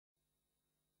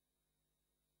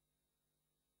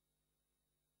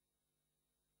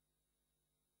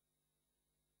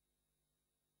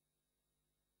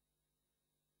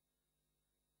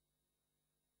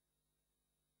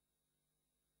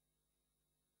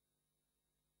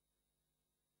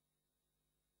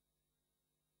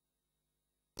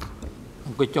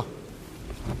អង្គុយចុះ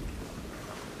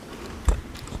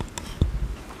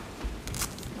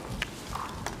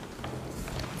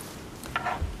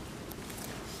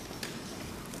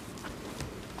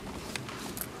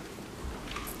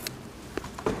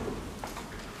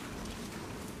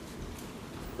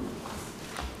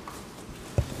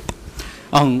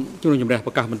អង្គជួនជំរះ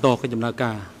ប្រកាសបន្តកិច្ចដំណើរ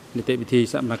ការនីតិវិធី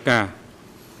សកម្មភាព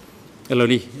ឥឡូវ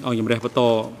នេះអង្គជំរះបន្ត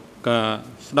ការ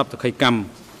ស្ដាប់សក្ខីកម្ម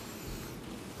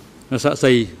សាក់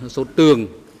សីសូត្រទឿង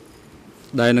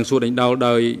ដែលនឹងសួរដេញដោល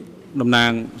ដោយតំណា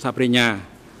ងសហប្រញ្ញា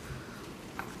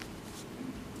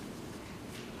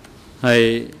ហើយ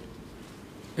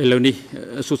ឥឡូវនេះ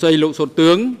សួស្ដីលោកសូត្រ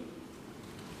ទឿង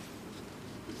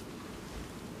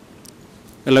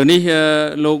ឥឡូវនេះ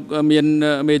លោកមាន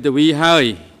មេធាវីហើយ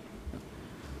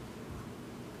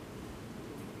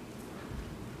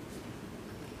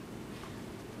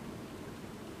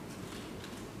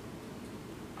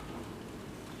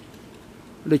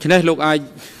ដូច្នេះលោកអាច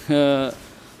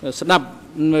ស្ដាប់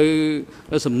នៅ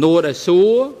សំណួរដែលសួរ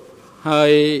ហើ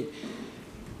យ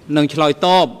នឹងឆ្លើយត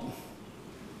ប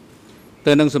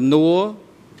ទៅនឹងសំណួរ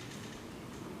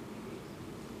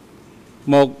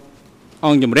មកអ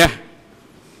ង្គជំរះ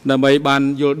ដើម្បីបាន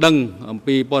យល់ដឹងអំ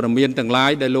ពីព័ត៌មានទាំងឡា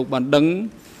យដែលលោកបានដឹង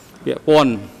ពាក់ព័ន្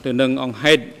ធទៅនឹងអង្គ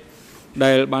ហេតុ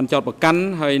ដែលបានចោទប្រកាន់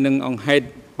ហើយនឹងអង្គហេតុ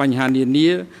បញ្ហានានា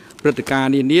ព្រឹត្តិការ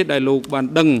ណ៍នានាដែលលោកបាន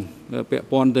ដឹងពាក់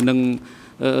ព័ន្ធទៅនឹង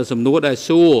សំណួរដែល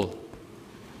សួរ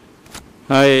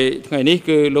ហើយថ្ងៃនេះ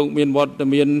គឺលោកមានវត្ត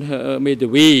មានមេធា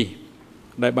វី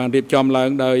ដែលបានរៀបចំឡើង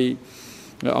ដោយ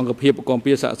អង្គភាពប្រគំ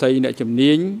ពាសាក់សីអ្នកជំ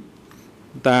នាញ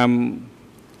តាម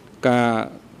ការ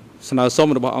ស្នើសុំ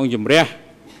របស់អង្គជំរះ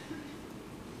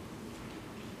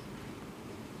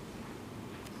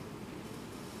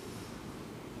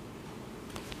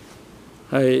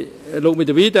ហើយលោកមេ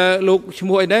ធាវីតើលោកឈ្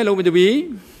មោះអីដែរលោកមេធាវី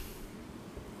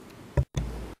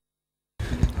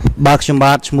បាទខ្ញុំ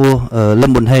បាទឈ្មោះលឹ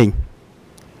មប៊ុនហេង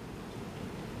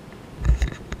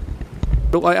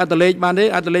លោកឲ្យអត្តលេខបានទេ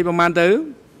អត្តលេខប្រហែលទៅ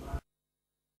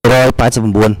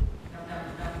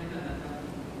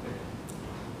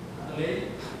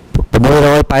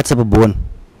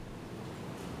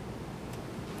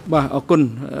189បាទអរគុណ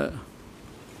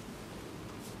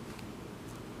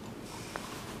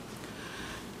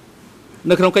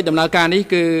នៅក្នុងកិច្ចដំណើរការនេះ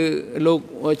គឺលោក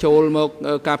ចូលមក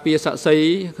ការពារស័ក្តិសិទ្ធិ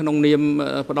ក្នុងនាម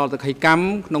ផ្ដល់សក្ខីកម្ម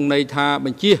ក្នុងន័យថាប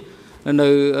ញ្ជានៅ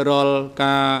រាល់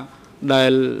ការដែ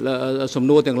លសំ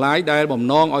ណួរទាំងឡាយដែលបំ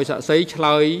ណងឲ្យស័ក្តិសិទ្ធិឆ្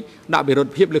លើយដាក់វិរុទ្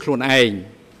ធភាពលើខ្លួនឯង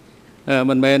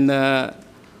មិនមែន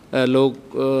លោ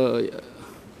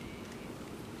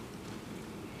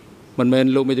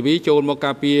កមេធាវីចូលមក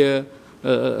ការពារ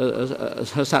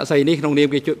ស័ក្តិសិទ្ធិនេះក្នុងនាម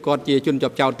គាត់ជាជនជា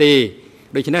ប់ចោទទេ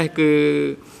ដូច្នេះគឺ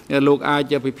លោកអា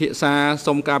ចពិភាក្សា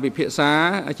សុំការពិភាក្សា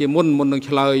ជាមុននឹង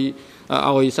ឆ្លើយ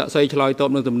ឲ្យស័ក្តិសិទ្ធិឆ្លើយតប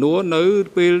នឹងសំណួរនៅ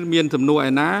ពេលមានសំណួរ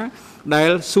ឯណាដែល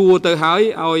សួរទៅហើយ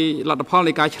ឲ្យលទ្ធផល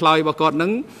នៃការឆ្លើយរបស់គាត់នឹ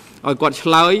ងឲ្យគាត់ឆ្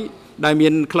លើយដែលមា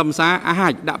នខ្លឹមសារអា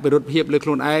ចដាក់វិរុទ្ធភាពលើខ្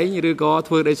លួនឯងឬក៏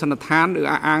ធ្វើដោយសន្និដ្ឋានឬ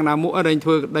អាងណាមួយឬធ្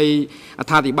វើដោយអត្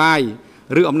ថាធិប្បាយ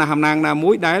ឬអំណះអំណាងណា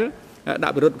មួយដែលដា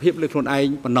ក់វិរុទ្ធភាពលើខ្លួនឯង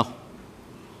ប៉ុណ្ណោះ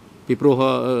ពីព្រោះ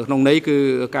ក្នុងន័យគឺ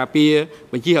ការពារ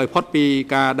បញ្ជាឲ្យផុតពី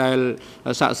ការដែល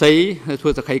ស័ក្តិសិទ្ធិធ្វើ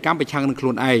សក្ខីកម្មប្រឆាំងនឹងខ្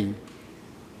លួនឯង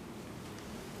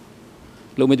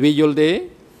លោកមេធាវីយល់ទេ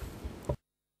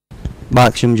បា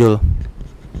ទខ្ញុំយល់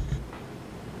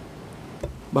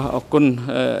បាទអរគុណ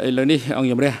ឥឡូវនេះអង្គ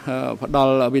ជំរះផ្ដ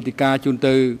ល់វេទិកាជូន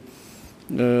ទៅ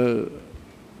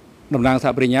តំណាងសហ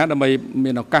ប្រញ្ញាដើម្បី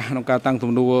មានឱកាសក្នុងការតាំង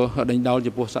សំណួរដេញដោល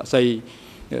ចំពោះស័ក្តិសិទ្ធិ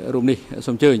រូបនេះ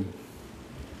សូមអញ្ជើញ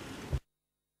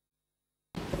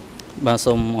បាទ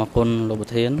សូមអរគុណលោកប្រ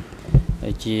ធានហើ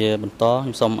យជាបន្តខ្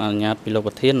ញុំសូមអនុញ្ញាតពីលោក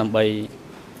ប្រធានដើម្បី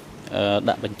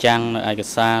ដាក់បញ្ចាំងនៅឯក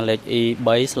សារលេខ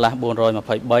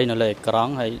E3/423 នៅលើអេក្រ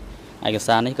ង់ហើយឯក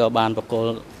សារនេះក៏បានប្រគល់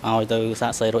ឲ្យទៅសា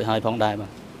កសីរួចហើយផងដែរបាទ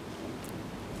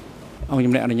អង្គ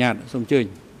ជំនះអនុញ្ញាតសូមអញ្ជើញ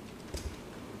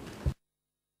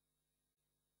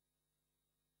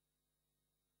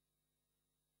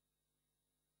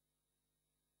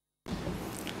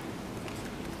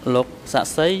លោកសាក់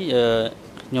សី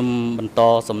ខ្ញុំបន្ត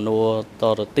សំណួរត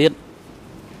ទៅទៀត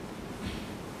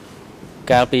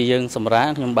កាលពីយើងសម្រាប់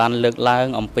ខ្ញុំបានលើកឡើង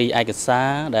អំពីឯកសារ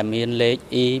ដែលមានលេខ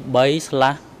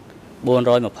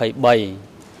E3/423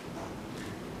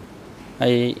 ហើ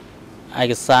យឯ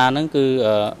កសារហ្នឹងគឺ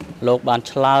លោកបាន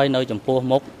ឆ្លើយនៅចំពោះ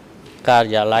មុខការិ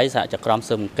យាល័យសហចក្រម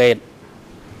ស៊ើបអង្កេត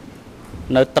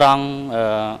នៅត្រង់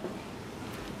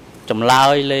ចម្លើ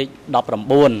យលេខ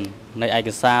19នៃឯក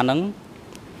សារហ្នឹង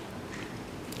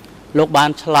លោកបាន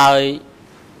ឆ្លើយ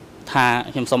ថា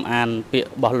ខ្ញុំសូមអានពាក្យ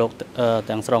របស់លោក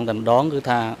ទាំងស្រុងតែម្ដងគឺ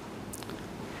ថា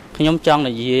ខ្ញុំចង់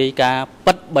និយាយការ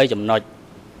ពិត3ចំណុច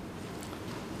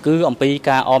គឺអំពី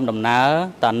ការអមដំណើរ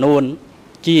តានួន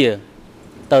ជា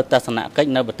ទៅទស្សនកិច្ច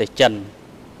នៅប្រទេសចិន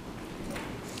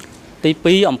ទី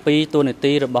2អំពីតួនា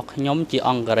ទីរបស់ខ្ញុំជាអ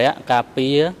ង្គរៈការពា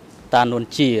រតានួន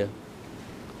ជា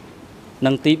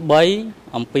និងទី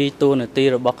3អំពីតួនាទី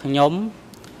របស់ខ្ញុំ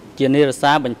ជានិរ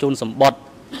សាបញ្ជូនសម្បត្តិ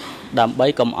ដើម្បី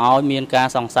កុំឲ្យមានការ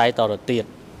សង្ស័យតទៅទៀត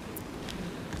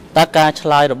តើការឆ្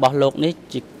លើយរបស់លោកនេះ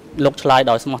ជាលោកឆ្លើយ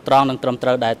ដោយស្មោះត្រង់និងត្រឹមត្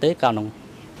រូវដែរទេកាលនោះ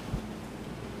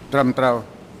ត្រឹមត្រូវ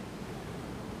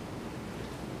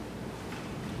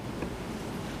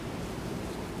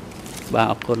បាទ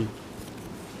អរគុណ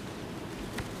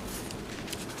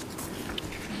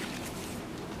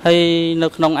ហើយនៅ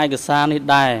ក្នុងឯកសារនេះ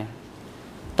ដែរ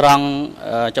ត្រង់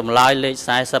ចម្លើយលេខ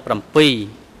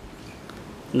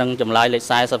47និងចម្លើយលេខ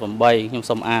48ខ្ញុំ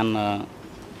សូមអាន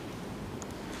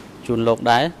ជូនលោក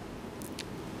ដែរ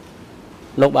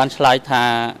លោកបានឆ្លើយថា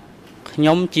ខ្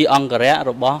ញុំជាអង្គរៈ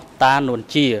របស់តានួន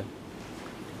ជា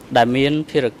ដែលមាន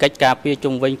ភារកិច្ចការពារ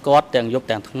ជុំវិញគាត់ទាំងយប់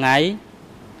ទាំងថ្ងៃ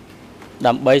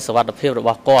ដើម្បីសុវត្ថិភាពរប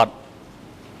ស់គាត់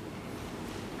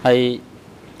ហើយ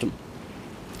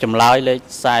ចម្លើយលេខ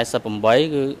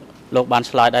48គឺលោកបាន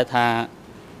ឆ្លើយដែរថា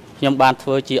ខ្ញុំបានធ្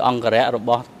វើជាអង្គរៈរប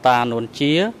ស់តានួន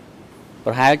ជា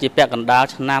ប្រហែលជាពាក់កណ្ដាល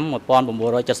ឆ្នាំ1975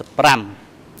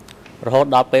រហូត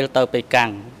ដល់ពេលទៅប៉េកាំង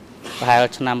ប្រហែល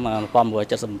ឆ្នាំ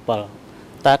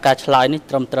1977តើការឆ្លើយនេះ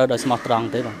ត្រឹមត្រូវដោយស្មោះត្រង់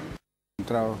ទេបាទ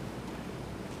ត្រូវ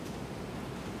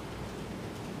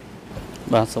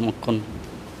បាទសូមអរគុណ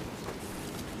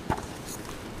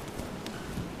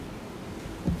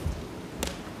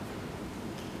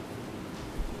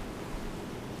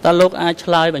តើលោកអាចឆ្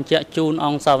លើយបញ្ជាក់ជូនអ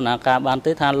ង្គសាវនាការបាន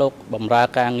ទេថាលោកបម្រើ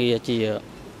ការងារជា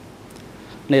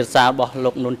និរសារបស់លោ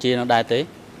កនួនជានៅដែរទេ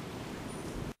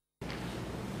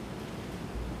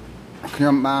ខ្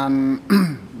ញុំបាន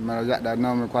មួយរយៈដែល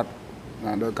នាំគាត់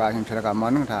ដោយការខ្ញុំឆ្លងកាលមក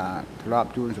ហ្នឹងថាធ្លាប់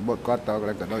ជូនសម្បត្តិគាត់តកន្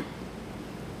លែងទៅដូច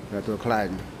ទៅខ្លែង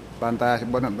បានតែស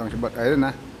ម្បត្តិមិនដឹងសម្បត្តិអីទេ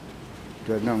ណា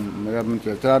ជួយហ្នឹងមិន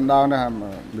ជាច្រើនដងដែរ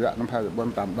រយៈនឹងហើយសម្បត្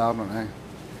តិ5ដងហ្នឹងឯង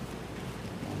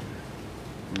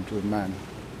ខ្ញុំជួយបាន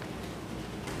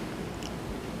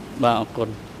បាទអរគុណ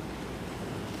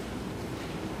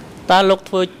តើលោក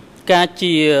ធ្វើការ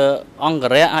ជាអង្គ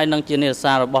រៈហើយនឹងជានិរ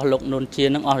សារបស់លោកនួនជា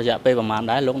នឹងអស់រយៈពេលប្រហែល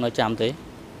ដែរលោកនៅចាំទេ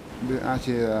វាអាច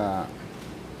ជា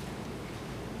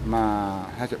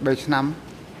ហើយជា3ឆ្នាំ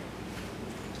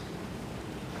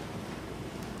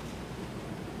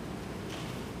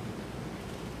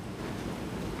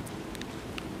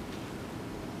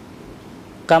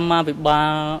កម្មាភិបាល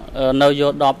នៅយោ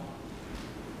10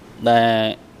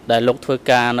ដែលលោកធ្វើ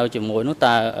ការនៅជាមួយនោះ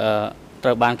តើត្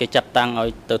រូវបានគេចាត់តាំងឲ្យ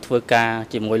ទៅធ្វើការ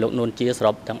ជាមួយលោកនួនជាស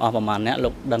រុបទាំងអស់ប្រមាណអ្នកលោ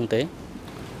កដឹងទេ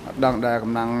អត់ដឹងដែរ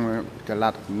កំណាំងចល័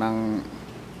តកំណាំង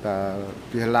តែ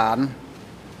ពីឡាន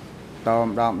ត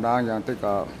ម្ដងយ៉ាងតិច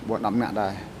ក៏4-10នាក់ដែ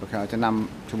រព្រោះគេឆ្នាំ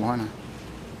ឈ្មោះណា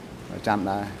ចាំ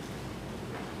ដែរ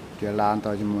ជាឡានត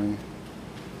ជាមួយ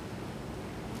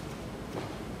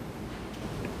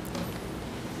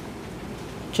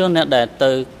ជនអ្នកដែល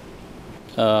ទៅ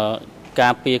កា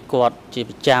រពារគាត់ជា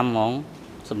ប្រចាំហ្មង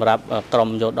សម្រាប់ក្រុម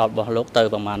យោ10របស់លោកទៅ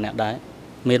ប្រហែលអ្នកដែរ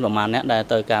មានប្រហែលអ្នកដែល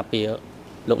ទៅការពារ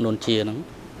លោកនួនជាហ្នឹង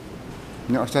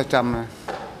អ្នកចេះចាំណា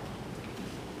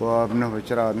ព្រោះមនុស្ស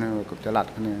ច្រើននឹងចល័ត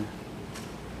គ្នា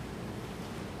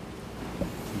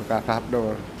ប្រកាសផ្លាស់ប្ដូរ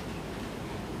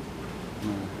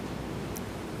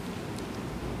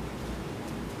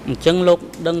អញ្ចឹងលោក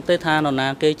ដឹងទេថានរណា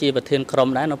គេជាប្រធានក្រុម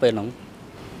ដែរនៅពេលហ្នឹង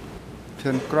ប្រ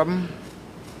ធានក្រុម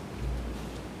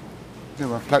គេ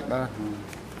មកផ្លាច់ដែរ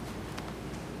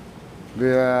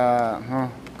វា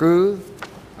គឺ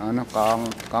nó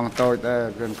còn tôi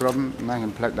gần crom nay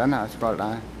hình phật đó là sport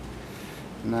đây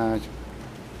là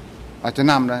ở trên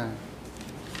năm đây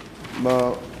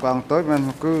bờ còn tối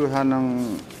mình cứ hay là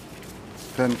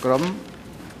gần crom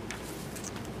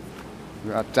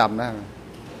ở chậm đây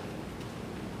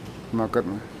mà cất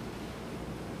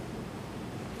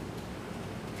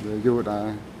rồi vô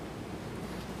đây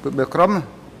cứ bờ crom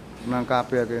mang cà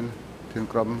phê cái thường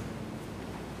crom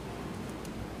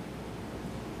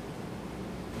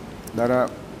đó là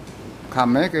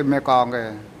khám mấy cái mẹ con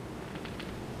kìa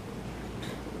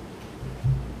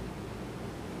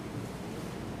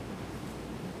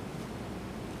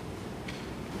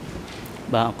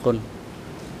bà con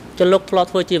cho lúc lo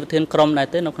thôi chỉ thiên crom này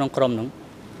tới nó không crom nữa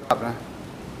tập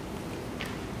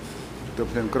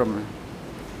thiên crom này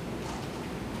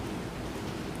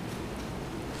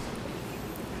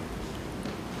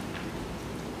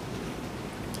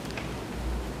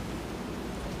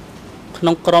ក្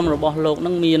នុងក្រុមរបស់លោកនឹ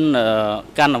ងមាន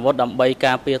កាន់អាវុធដើម្បី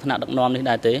ការពារថ្នាក់ដឹកនាំនេះ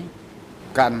ដែរទេ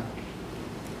កាន់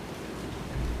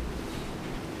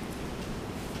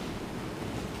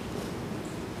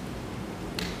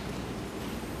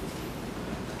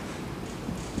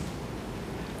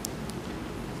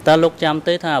តើលោកចាំ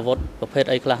ទេថាអាវុធប្រភេទ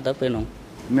អីខ្លះទៅពេលនោះ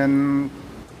មាន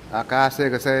អាកាសេ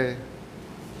កសេ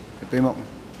ទៅមក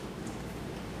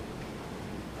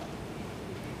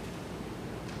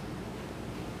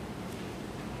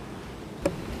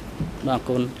បាទអរ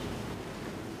គុណ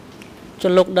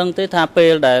ចុះលោកដឹងទេថាពេ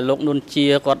លដែលលោកនួនជា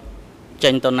គាត់ចេ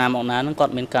ញទៅណាមកណាហ្នឹងគា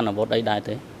ត់មានកាន់អាវុធអីដែរ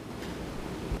ទេ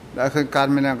ដែលឃើញកាន់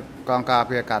មានកងការ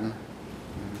ពារកាន់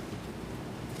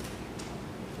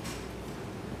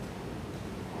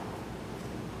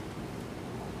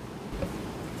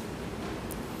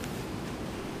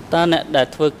តើអ្នកដែល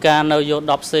ធ្វើការនៅយោ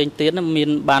10ផ្សេងទៀតមាន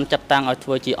បានចាត់តាំងឲ្យធ្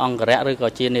វើជាអង្គរៈឬក៏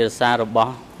ជានិរសាររប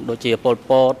ស់ដូចជាពល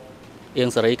ពតអៀង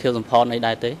សេរីខៀវសំផនអី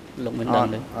ដែរទេលោកមានដឹង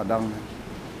ទេ អត់ដឹង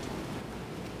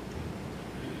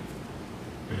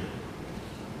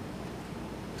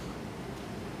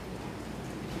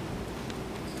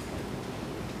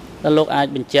តើលោកអាច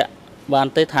បញ្ជាក់បាន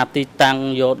ទេថាទីតាំង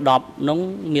យោ10នោះ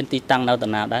មានទីតាំងនៅតា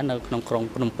ណាដែរនៅក្នុងក្រុង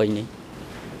ភ្នំពេញនេះ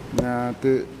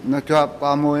គឺនៅជាប់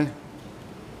ប៉មួយ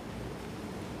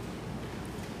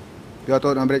យកទៅ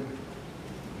អាមេរិក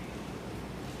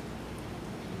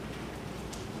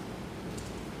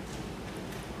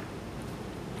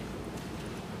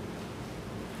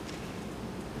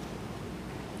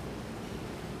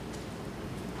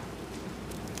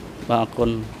បាទអរគុ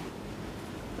ណ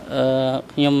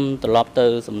ខ្ញុំត្រឡប់ទៅ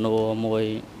សំណួរមួយ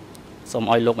សូម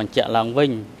ឲ្យលោកបញ្ជាក់ឡើងវិ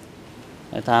ញ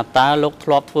ថាតើលោកធ្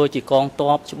លាប់ធ្វើជាកង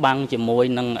ទ័ពច្បាំងជាមួយ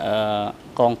នឹង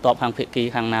កងទ័ពខាងភាគី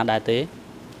ខាងណាដែរទេ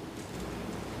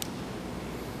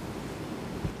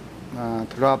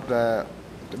ធ្លាប់តែ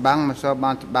ច្បាំងមិនសូវ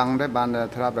បានច្បាំងទេបានតែ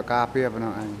ធ្លាប់តែការពារប៉ុណ្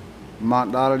ណោះឯងមក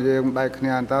ដល់យើងបែកគ្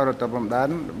នាទៅរត់ទៅព្រំដែន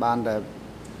បានតែ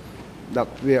ដឹក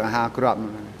វាអាហារគ្រាប់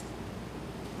នោះ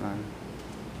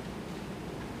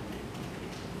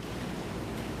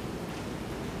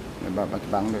បាទ បាទ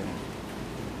ច្បាំងទេ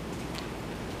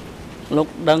លោក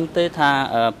ដឹងទេថា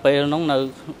ពេលនោះ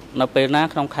នៅពេលណា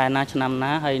ក្នុងខែណាឆ្នាំ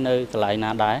ណាហើយនៅកន្លែងណា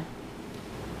ដែរ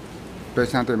ពេល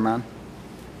ឆ្នាំទៅប៉ុន្មាន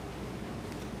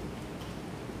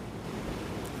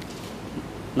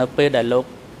នៅពេលដែលលោក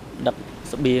ដឹក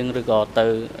ស្បៀងឬក៏ទៅ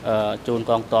ជូន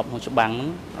កងទ័ពក្នុងច្បាំងហ្នឹង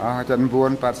ចិន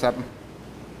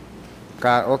980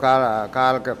កាលអូកាល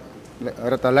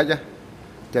រត់តលិច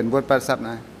ចិន980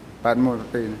ណា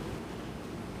81ទី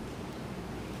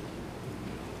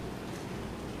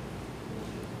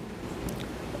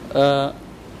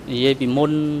និយាយពីមុ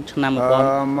នឆ្នាំ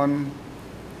1000 មុន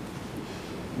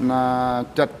ណា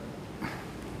73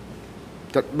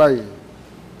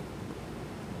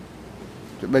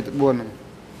 4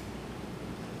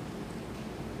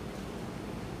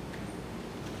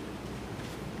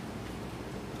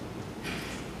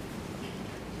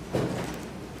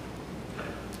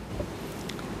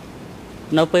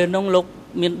 ពេលនោះលោក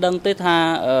មានដឹងទេថា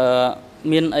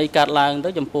មានអីកើតឡើងទៅ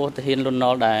ចំពោះទាហានលន់ន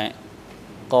ល់ដែល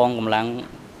កងកម្លាំង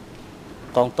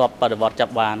កងទ័ពបដិវត្តចា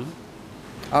ប់បាន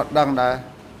អត់ដឹងដែរ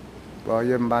បើ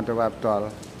យើងមិនបានទៅវាយផ្ទាល់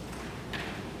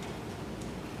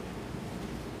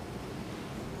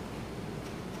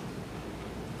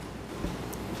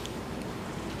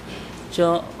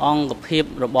ចុះអង្គភាព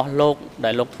របស់លោកដែ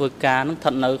លលោកធ្វើការនឹងស្ថិ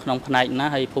តនៅក្នុងផ្នែកណា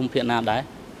ហើយភូមិភាគណាដែរ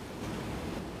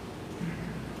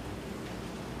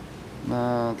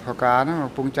ធ្វើការហ្នឹង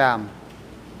កំពង់ចាម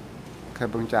ខេត្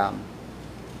តកំពង់ចាម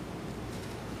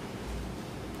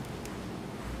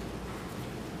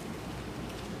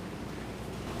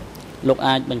លោក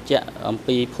អាចបញ្ជាក់អំ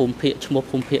ពីភូមិភាគឈ្មោះ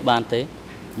ភូមិភាគបានទេ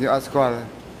យើងអត់ស្គាល់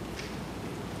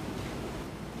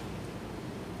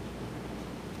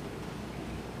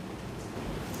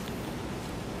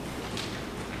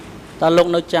តើលោក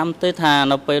នៅចាំទេថា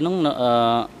នៅពេលនោះន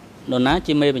រណា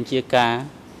ជាមេបញ្ជាការ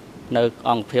នៅ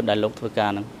អង្គភាពដែលលោកធ្វើការ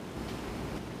ហ្នឹង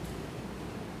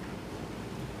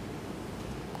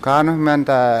កាលនោះមិន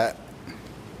តែ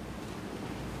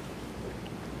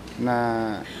ណា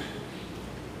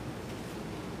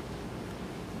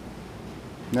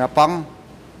អ្នកប៉ង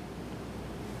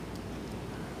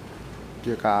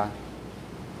ជាការ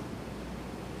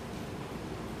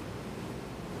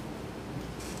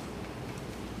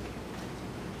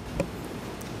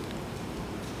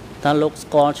តើលោកស្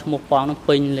គាល់ឈ្មោះប៉ងហ្នឹង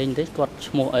ពេញលេងទេគាត់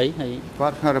ឈ្មោះអីហើយ គា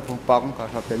ត់នៅកំពង់ប៉ងគា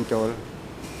ត់ថាពេញចូល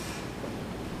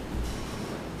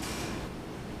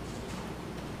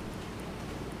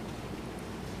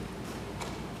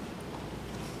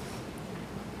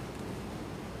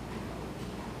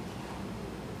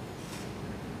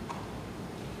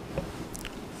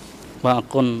បាទអរ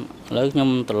គុណឥឡូវខ្ញុំ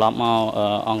ត្រឡប់មក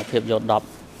អង្គភាពយោ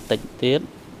10តិចទៀត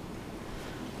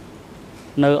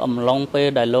នៅអំឡុងពេល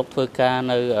ដែលលោកធ្វើការ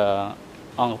នៅ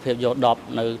អង្គភាពយោ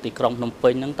10នៅទីក្រុងភ្នំពេ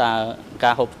ញហ្នឹងតើ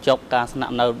ការហូបចុកការស្នា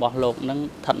ក់នៅរបស់លោកហ្នឹង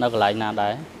ស្ថិតនៅកន្លែងណាដែ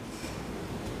រ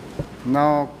អ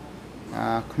nó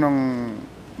không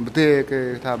bữa tiệc cái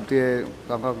tham tiệc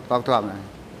con toàn này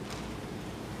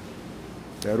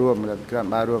để rùm là cái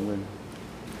ba rùm mình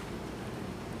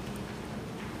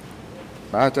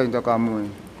ba chân cho con mùi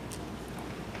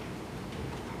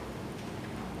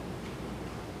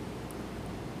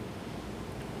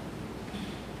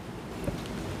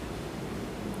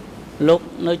lúc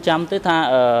nơi chăm tới tha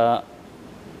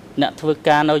nè thưa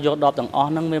ca nơi vô đọp tầng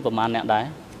on nâng miênประมาณ nè đấy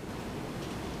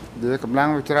để cầm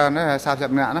lăng cho nó sao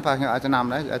chậm nè nó phải nhớ cho nằm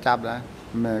đấy chạp đấy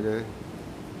mẹ cái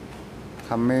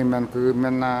khăm mình cứ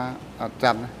mình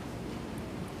chậm đấy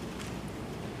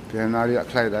thì nó đi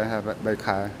khai đấy bài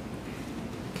khai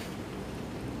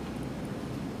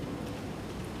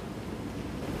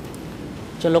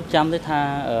cho lúc chăm tới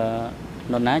tha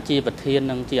nó ná chi bật thiên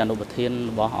nâng chi ảnh bật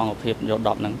thiên bỏ ông hiệp vô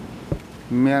đọp nâng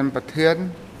miền bật thiên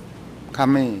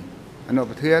khăm mình ảnh bật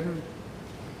thiên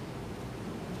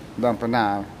bằng phần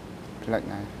nào lệnh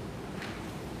này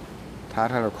thả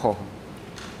ra là khổ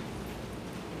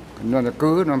nó là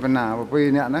cứ nó phần nào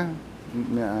vì nè nó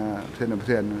mẹ thiên là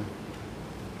thiên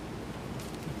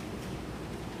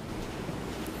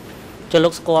cho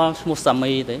lúc score một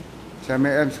sami đấy cha mẹ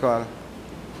em score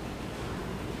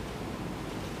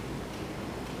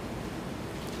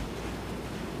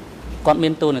con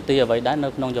miên tu này tì ở vậy đã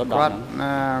nơi nông vô đọp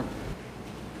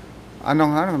anh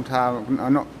nông hết làm sao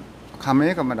anh nông khăm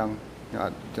mấy cái mà đằng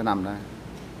cho nằm đây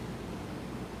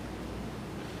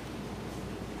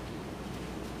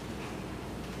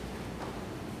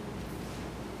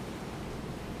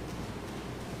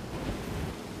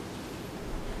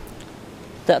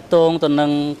tệ tôn từ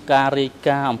nâng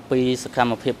Karika ông pi sự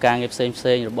khám hiệp ca nghiệp xem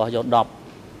rồi bỏ vô đọp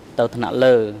tàu thằng nạ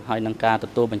lơ hỏi nâng ca từ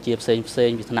tu bằng chia xem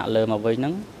vì thằng nạ lơ mà với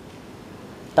nâng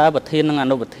ta bật thiên nâng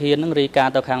anh bật thiên nâng Rika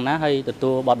tàu khang ná hay từ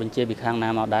tu bọt bằng chia bị khang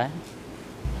ná màu đá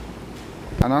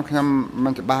nó khăm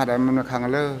mình chỉ ba đấy mình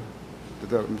khang lơ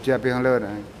từ chia bị khang lơ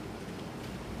này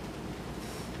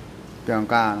tiếng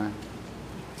ca này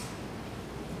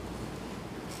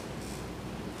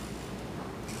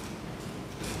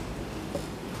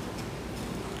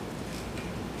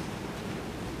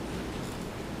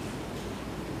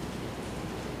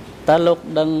ta lúc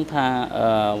đăng thà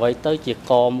vậy tới chỉ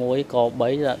co muối co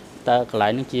bấy ta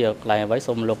lại nó chia lại với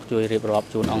xung lục chui riệp rọp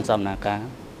chuồn ông sầm nà cá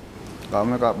có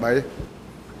mấy cọp bấy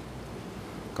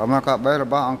có mấy cọp bấy là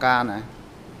bao ông ca này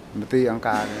một tí ông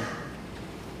ca này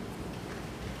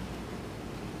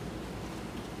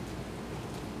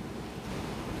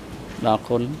đó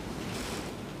khôn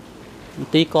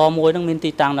tí co muối nó miên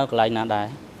tí tăng đâu lại nà đài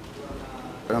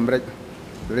làm bịch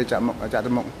để chạm mộng chạm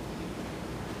tâm mộng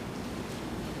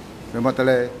rồi một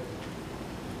tele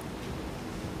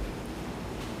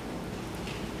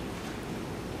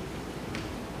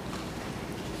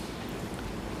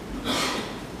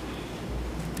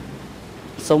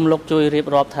xung lúc chui riệp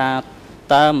rọp thà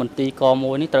ta mình tí co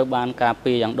muối níត្រូវបានការ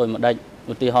ពារយ៉ាងដូចមួយដេច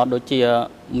ឧទាហរណ៍ដូចជា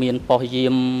មានប៉ោះយា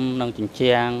មនិងចិញ្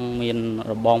ចាំងមាន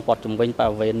របងព័ទ្ធជំវិញប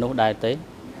រិវេណនោះដែរទេ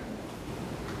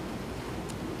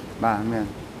បាទមាន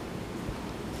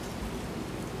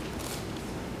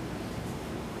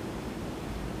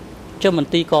ចុះមន្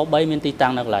ទីរក3មានទីតាំ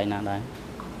ងនៅកន្លែងណាដែរ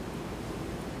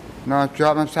nó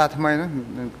cho nó xa thay nó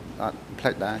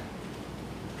plekដែរ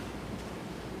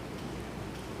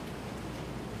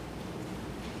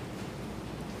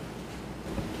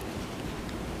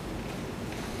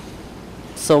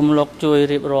សូមលោកជួយ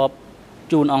រៀបរាប់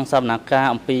ជូនអង្គសវនកម្ម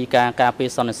អំពីការការពារ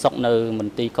សន្តិសុខនៅម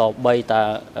ន្ទីរក3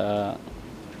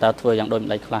តើធ្វើយ៉ាងដូច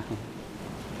ម្ដេចខ្លះ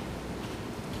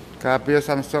ការពារស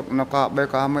ន្តិសុខនៅក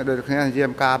3ក៏មិនដូចគ្នាយា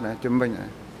មកាបជំវិញ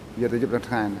វាទៅយប់ដល់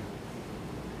ថ្ងៃ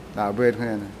ដល់វេទគ្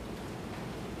នា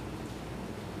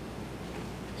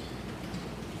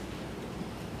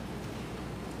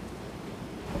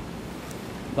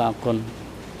បាទគុណ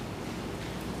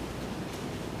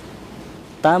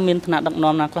តើមានថ្នាក់ដឹក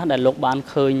នាំណាខ្លះដែលលោកបាន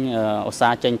ឃើញឧស្សា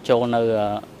ហ៍ចេញចូលនៅ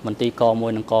មន្ទីរក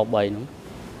1និងក3នោះ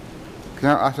ខ្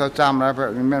ញុំអត់សូវចាំដែរព្រោះ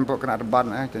មានពួកគណៈប័ណ្ណ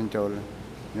ចេញចូល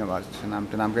ខ្ញុំអត់ឆ្នាំ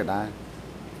គេដែរ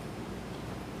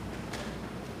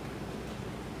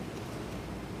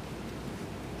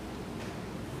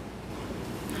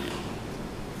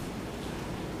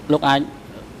លោកអាច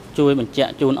ជួយបញ្ជា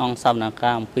ក់ជូនអង្គសវនក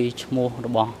ម្មអំពីឈ្មោះរ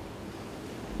បស់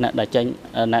អ្នកដែលចេញ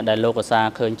អ្នកដែលលោកឧស្សា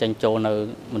ហ៍ឃើញចេញចូលនៅ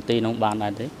មន្ទីរនោះបានដែ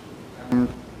រទេ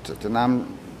ឆ្នាំ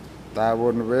តាវុ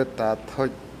នវេតាថុច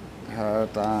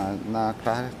តាណាខ្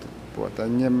លះពួកតា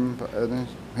ញឹម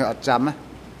អត់ចាំណា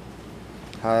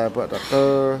ហើយពួកតាកើ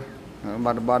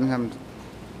បាត់បន់ខ្ញុំ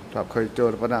ធ្លាប់ឃើញចូ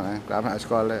លប៉ុណ្ណឹងក៏អត់ស្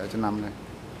គាល់ទេឆ្នាំនេះ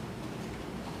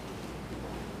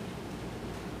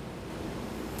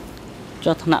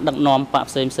ចុះថ្នាក់ដឹកនាំបក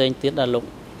ផ្សេងទៀតដែលលោក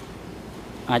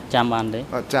អាចចាំបានទេ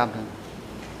អត់ចាំទេ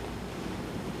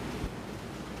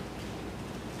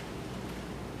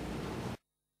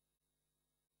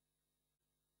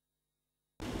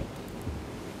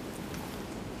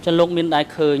ចាលោកមានដែរ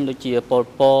ឃើញដូចជាប៉ុល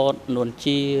ពតនួន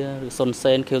ជាឬសុន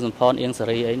សេនខៀវសំផនអៀងសេ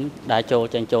រីអីដែរចូល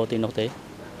ចេញចូលទីនោះទេ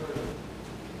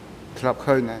ធ្លាប់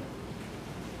ឃើញដែរ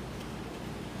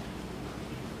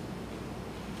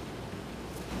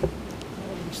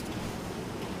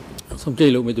សូមជ័យ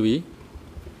លោកមេធាវី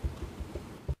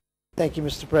Thank you,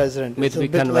 Mr. President. មេ It's ធា a វី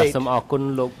bit កាន់បាទ late សូមអរគុណ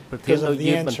លោកប្រធាន because ដូច of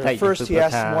យើ the ងបន្តិច answer. First, he គឺ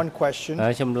asked ថា one question.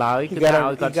 ចម្លើយ He គឺ got ថា a-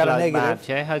 ឲ្យគាត់ he got ឆ្ a លើយបាន negative.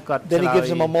 ចេះហើយគាត់ឆ្ Then he លើយ gives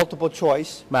him a multiple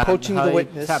choice, បាទ coaching ហើ the យ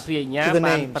witness សហប្រញ្ញា to the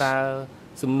បាន names. ប្រើ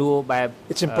សំណួរបែប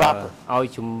It's improper. ឲ្យ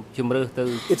ជំរឿសទៅ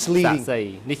It's leading. សាក្សី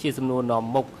នេះជាសំណួរនាំ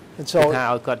មុខ And គឺ so ថា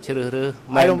ឲ្យគាត់ជ្រើសរើស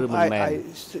មែ I ន don't. ឬមិនមែន I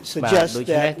suggestដូ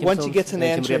ច្នេះ that once he gets an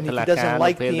answer and if he doesn't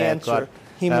like the answer,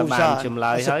 he moves បាន on ចម្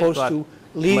លើយ as ហើយ opposed គាត់ to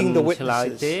leading the មិនឆ្លើយ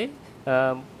ទេ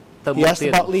witnesses. ទៅ He មុខ asked ទៀ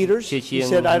ត about leaders. ជាជា He ង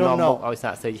said, I នាំ don't មុខ know. ឲ្យ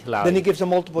សាក្សីឆ្លើយ Then he gives a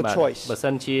multiple បាទ choice. បើសិ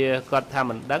នជាគាត់ថា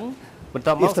មិនដឹងបន្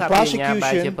ទាប់មក If the សាប្រញ្ញាបែ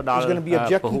រជា prosecution ផ្ដល់ is going to be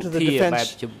objecting to the ពហុភា defense បែប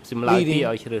ចម្លើយពី leading,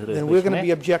 ឲ្យជ្រើសរើស then we're going to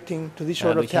be objecting to these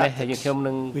sort ដូ of ច្នេះហើយ tactics. ខ្ញុំ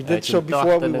នឹង We did so ជំទាស់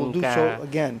before. ទៅ We នឹង will do ការ so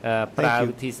again. ប្រើ Thank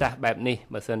វិ you. ធីសាស្ត្របែបនេះ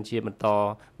បើសិនជាបន្ត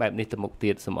បែបនេះទៅមុខ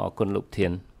ទៀតសូមអរគុណលោកធា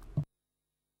ន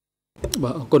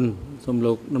បាទអរគុណសូម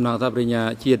លោកតំណាងសហប្រញ្ញា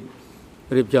ជាតិ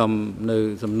រៀបចំនៅ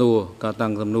សំណួរការតាំ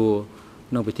ងសំណួរ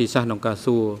ក្នុងវិធីសាស្ត្រក្នុងការ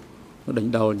សួរដេញ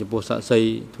ដោលចំពោះសាក្សី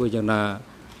ធ្វើយ៉ាងណា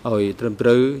ឲ្យត្រឹមត្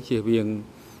រូវជៀសវាង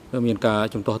មានការ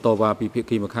ជំទាស់តវ៉ាពីភា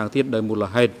គីម្ខាងទៀតដោយមូល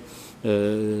ហេតុ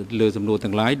លើសំណួរ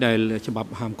ទាំងឡាយដែលច្បាប់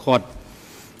ហាមឃាត់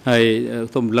ហើយ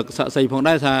សូមរំលឹកសាក្សីផង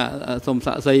ដែរថាសូម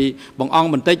សាក្សីបងអង្គ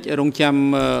បន្តិចរងចាំ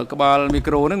ក្បាលមី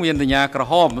ក្រូហ្នឹងមានសញ្ញាក្រ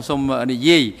ហមសូមនិ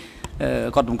យាយ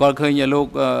គាត់តម្កល់ឃើញលោក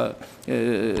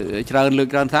ច្រើនលើក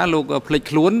ច្រើនថាលោកភ្លេច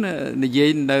ខ្លួននិយាយ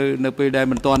នៅពេលដែល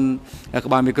មិនទាន់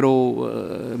ក្បាលមីក្រូ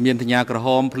មានសញ្ញាក្រហ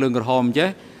មភ្លើងក្រហមអញ្ចេះ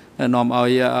នាំឲ្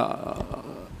យ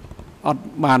អត់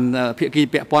បានភាគី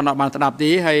ពាក់ព័ន្ធអត់បានស្ដាប់ទេ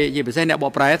ហើយជាពិសេសអ្នកប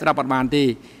កប្រែស្ដាប់អត់បានទេ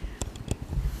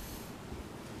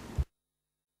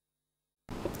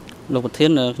លោកប្រធាន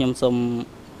ខ្ញុំសូម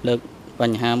លើកប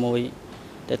ញ្ហាមួយ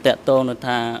តែតកតងនៅ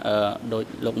ថាដោយ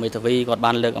លោកមេធាវីគាត់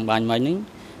បានលើកអំបញ្ញមិញហ្នឹង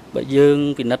បើយើង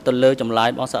ពិនិត្យទៅលើចម្លើយ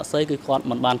របស់សាក្សីគឺគាត់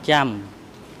មិនបានចាំអ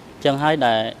ញ្ចឹងហើយ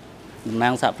ដែលតំណា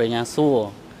ងសហប្រញ្ញាសួរ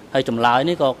ហើយចម្លើយ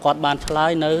នេះក៏គាត់បានឆ្លើ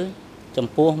យនៅចំ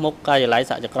ពោះមុខការិយាល័យ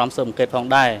សហជក្រមស៊ើបអង្កេតផង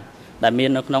ដែរដែលមាន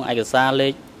នៅក្នុងឯកសារលេ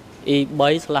ខ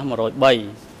E3/103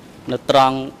 នៅត្រ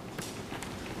ង់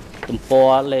ទំព័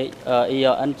រលេខ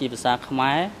ERN ជាភាសាខ្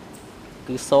មែរ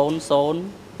គឺ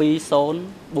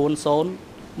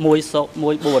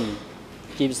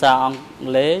0020401014ជាភាសាអង់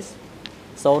គ្លេស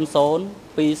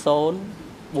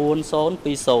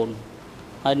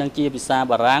0020404020ហើយនឹងជាភាសា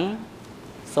បារាំង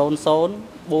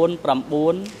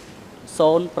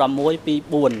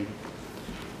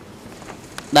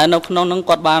00490624ដែលនៅក្នុងនឹង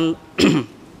គាត់បាន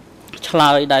ឆ្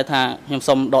លើយដែរថាខ្ញុំ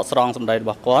សូមដកស្រង់សម្ដីរ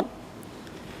បស់គាត់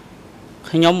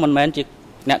ខ្ញុំមិនមែនជា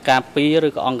អ្នកការពារឬ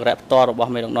ក៏អង្គរៈផ្ទាល់រប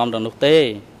ស់មេដឹកនាំទាំងនោះទេ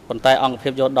ប៉ុន្តែអង្គភា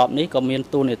ពយោ10នេះក៏មាន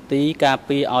តួនាទីការ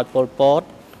ពារឲ្យពលពត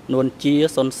នួនជា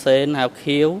សុនសេនហៅ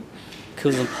ខៀវខឿ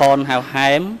នសំផនហៅ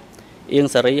ហែមអៀង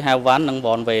សារីហៅវ៉ាន់និង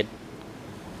វ៉នវេត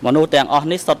មនុស្សទាំងអស់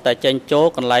នេះសុទ្ធតែចេញចូល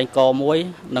កន្លែងក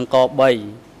1និងក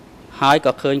3ហើយ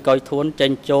ក៏ឃើញកុយធួនចេ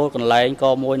ញចូលកន្លែងក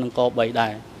1និងក3ដែ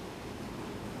រ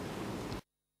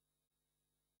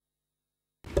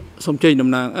សូមជ័យតំ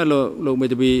ណាងលោកមេ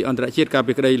ធាវីអន្តរជាតិការ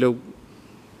ពីក្តីលោក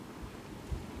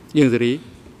យើងសេរី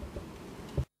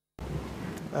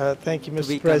Thank you,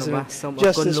 Mr. President.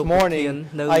 Just this morning,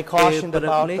 I cautioned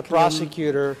about the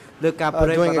prosecutor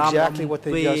doing exactly what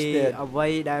they just did,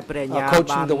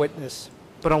 coaching the witness.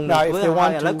 Now, if they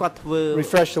want to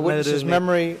refresh the witness's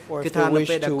memory or if they wish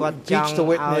to impeach the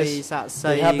witness,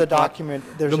 they have the document.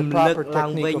 There's a proper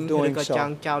technique of doing so.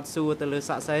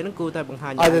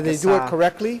 Either they do it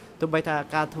correctly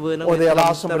or they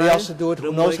allow somebody else to do it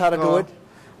who knows how to do it.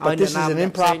 But this is an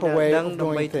improper way of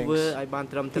doing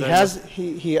things.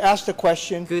 He asked a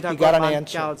question, he got an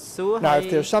answer. Now,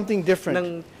 if there's something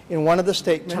different in one of the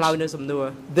statements,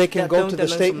 they can go to the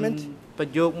statement,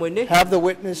 have the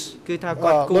witness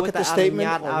look at the statement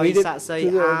or read it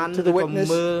to the witness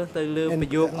and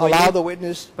allow the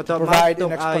witness to provide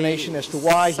an explanation as to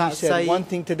why he said one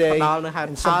thing today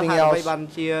and something else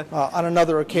on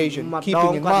another occasion,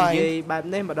 keeping in mind,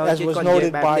 as was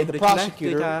noted by the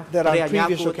prosecutor, that on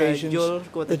previous occasions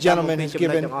the gentleman has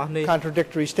given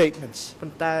contradictory statements.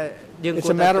 it's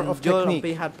a matter of technique.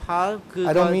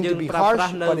 I don't mean to be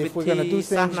harsh, but if we're going to do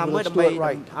things, let's do it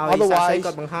right. Otherwise, I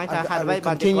will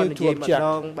continue to object.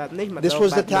 This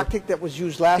was the tactic that was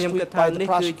used last week by the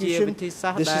prosecution.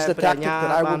 This is the tactic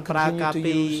that I will continue to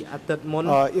use.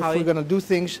 If we're going to do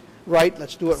things right,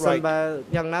 let's do it right.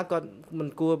 យ៉ាងណាក៏មិន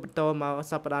គួរបន្តមក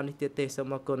សប្តាហ៍នេះទៀតទេសូម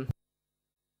អរគុណ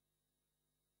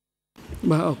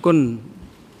បាទអរគុណ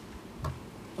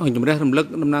អង្គជំរះរំលឹក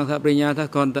តំណាងសហប្រញ្ញាថា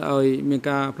គាត់ទៅឲ្យមាន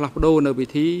ការផ្លាស់ប្ដូរនៅវិ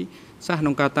ធីសាស្ត្រក្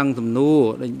នុងការតាំងសំណួរ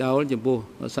ដេញដោលចំពោះ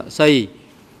សាក់សី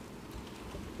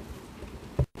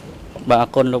បាទអរ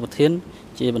គុណលោកប្រធាន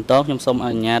ជាបន្តខ្ញុំសូមអ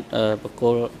នុញ្ញាតបកគ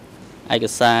លឯក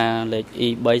សារលេខ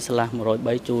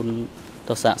E3/103 ជូន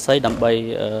ទៅសាក់សីដើម្បី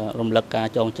រំលឹកការ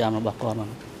ចងចាំរបស់គាត់បាទ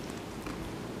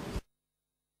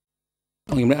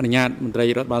អង្គជំរះអនុញ្ញាតមន្ត្រី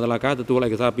រដ្ឋបាលតុលាការទទួលឯ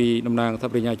កសារពីតំណាងសហ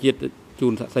ប្រញ្ញាជាតិជូ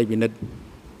នសាក់សីពិនិត្យ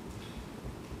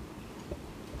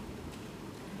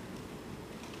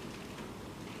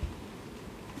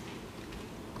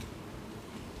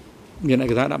មានឯ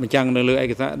កសារដាក់បញ្ចាំងនៅលើឯ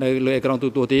កសារនៅលើអេក្រង់ទូ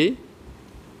ទួលទី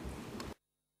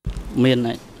មាន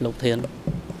លោកធាន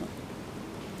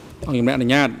អង្គជំរះអនុ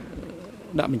ញ្ញាត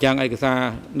ដាក់បញ្ចាំងឯកសារ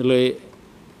នៅលើ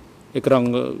អេក្រង់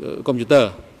កុំព្យូទ័រ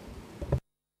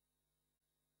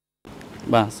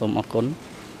បាទសូមអរគុណ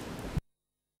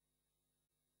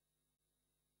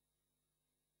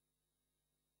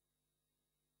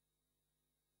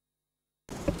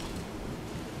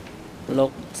លោ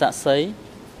កសាក់សី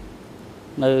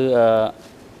នៅ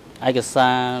ឯកសា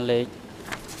រលេខ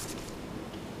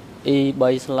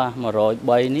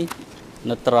E3/103 នេះ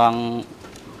នៅត្រង់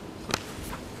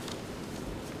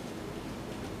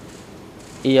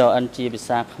EON ជាភា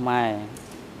សាខ្មែរ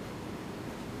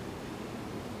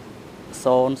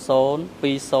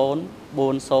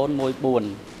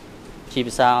 00204014 ជា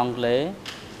ភាសាអង់គ្លេ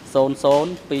ស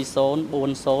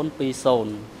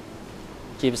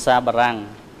 00204020 ជាភាសាបារាំង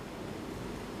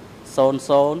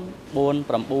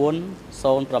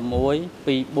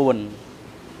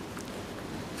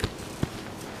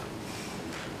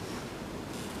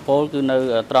 00490624 ពលគឺនៅ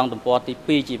ត្រង់ទំព័រទី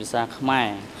 2 ជាភាសាខ្មែរ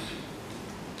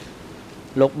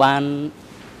លោកបាន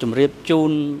ជម្រាបជូ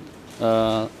ន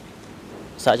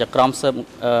សហក្រមស៊ើប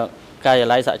ការិយា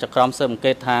ល័យសហក្រមស៊ើបអង្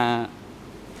កេតថា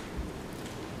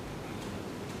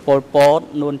ពលពត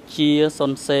នួនជាសុ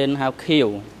នសេនហៅខៀ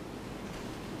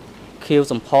វ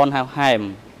សំផនហៅហែម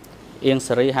អៀង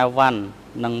សេរីហៅវ៉ាន់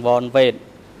និងវ៉នវេត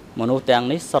មនុស្សទាំង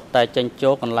នេះសុទ្ធតែចេញចូ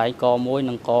លកន្លែងក1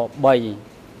និងក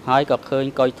3ហើយក៏ឃើញ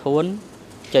កុយធួន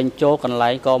ចេញចូលកន្លែ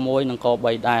ងក1និងក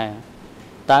3ដែរ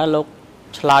តើលោក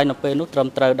ឆ្លើយនៅពេលនោះត្រឹម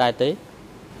ត្រូវដែរទេ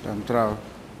ត្រឹមត្រូវ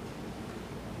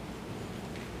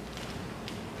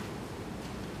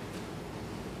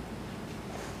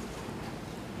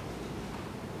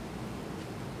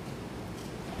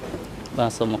បា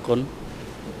ទសូមអរគុណ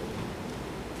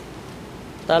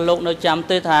តើលោកនៅចាំ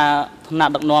ទេថាថ្នា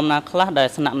ក់ដឹកនាំណាខ្លះដែល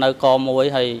ស្នាក់នៅក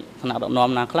1ហើយថ្នាក់ដឹកនាំ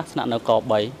ណាខ្លះស្នាក់នៅក3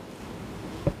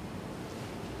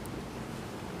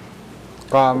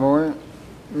ក1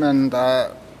មិន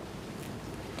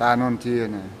តាននជា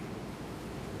ណា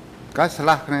ក៏ឆ្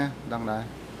លាស់គ្នាដឹងដែរ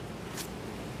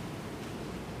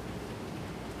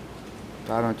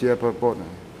តាននជាពលពត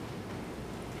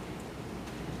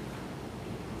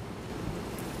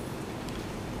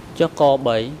ចុះក3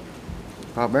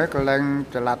ក៏ឡើង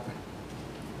ចល័ត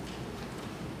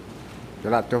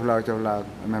ចុះឡើង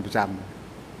មិនប្រចាំ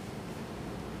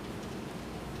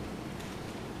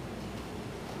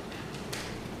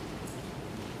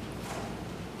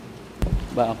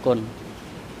បាទអរគុណ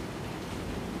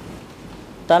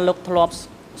តើលោកធ្លាប់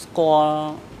ស្គាល់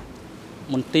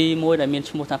មន្ទីរមួយដែលមាន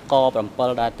ឈ្មោះថាក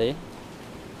7ដែរទេ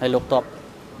ហើយលោកធ្លាប់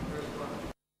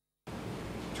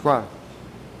ស្គាល់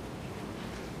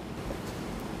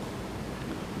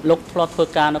លោកធ្លាប់ធ្វើ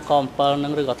ការនៅក7ហ្នឹ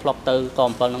ងឬក៏ធ្លាប់ទៅក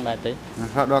7ហ្នឹងដែរទេ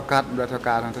ធ្លាប់ដល់កាត់ដល់ធ្វើ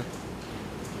ការហ្នឹងទេ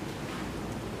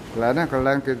ឡើយណាក៏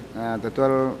ឡើងគេទទួ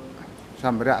លស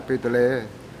ម្ភារៈពីទលេ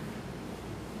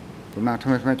ដំណាងថ្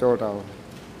មីចូលទៅ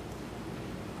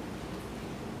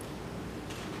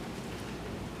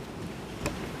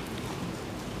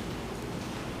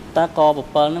តើក7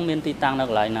ហ្នឹងមានទីតាំងនៅ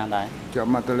កន្លែងណាដែរជាប់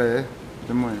មាត់ទលេ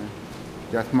ជាមួយ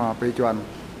យ៉ាថ្ម2ជាន់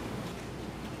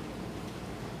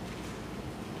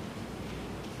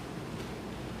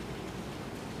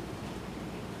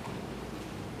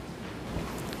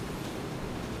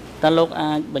តើលោក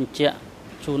អាចបញ្ជាក់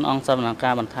ជូនអង្គសវនក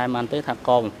ម្មបន្ថែមបានទេថាក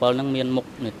7ហ្នឹងមានមុខ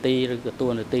នីតិឬក៏តួ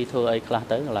នាទីធ្វើអីខ្លះ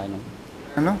ទៅកន្លែងហ្នឹង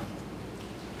នោះ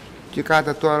ជាការ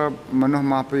ទទួលមនុស្ស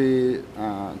មកពី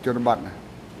ជនបទ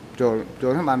ចូ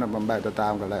លហ្នឹងបានបំបែកទៅតា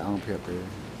មកន្លែងអង្គភាពទេ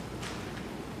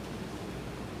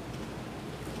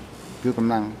គឺកំ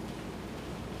ណ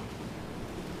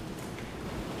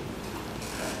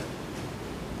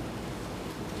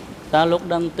ta lúc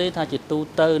đăng tí tha chỉ tu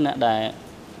tư nè đại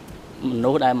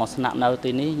nô đại một sạn nào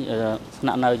tí ní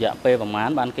sạn nào dạ pe và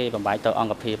mán ban kê và bài tờ ông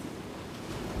gặp hiệp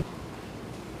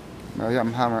nói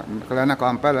dầm ham cái này là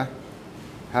còn phải là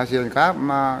hà xiên cá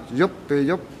mà giúp thì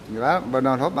giúp đó bên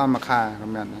đó thốt ban mặc hà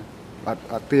làm nhận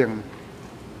ở tiền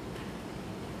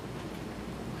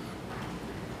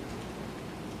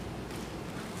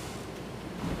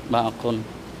bà con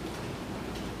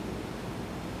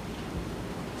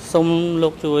sông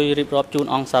lúc chui rịp rọp chun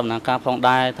ong sầm là ca phong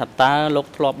đai thật ta lúc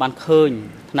thọp ban khơi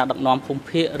nạp đặc nóm phun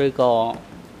phệ rồi có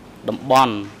đầm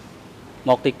bòn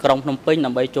một tì krong Phnom Penh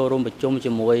nằm bay trôi rôm bịch chung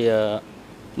cho mùi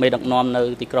mây đặc nóm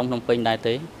nơi tì krong Phnom Penh đại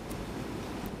tế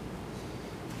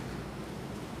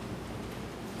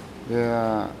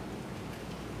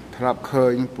thọp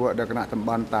khơi bộ đặc nạp đầm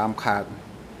bòn tam khát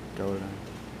rồi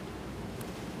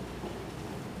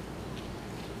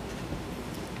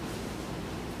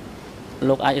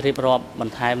lúc ai rịp rọp bằng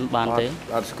thai bàn tế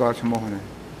ở score cho mô này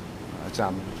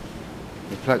chạm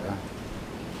plug à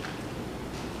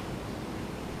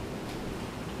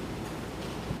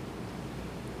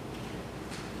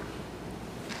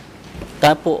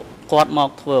ta bộ quạt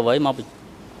mọc vừa với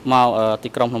màu ở tì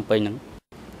krong Phnom Penh nữa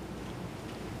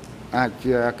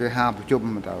chia cái hào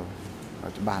chung mà tao ở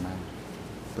chỗ bàn này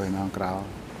tuổi non cao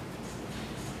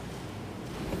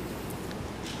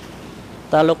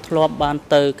ta lúc thọp ban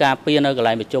từ cà phê nơi cái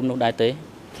lại bị chung lúc đại tế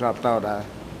thọp tao đã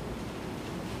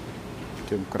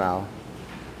chung cao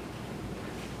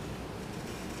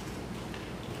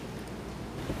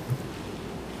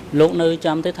lúc nơi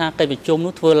chăm thế tha cây bị chung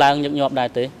nó thưa lang nhật nhọp đại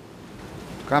tế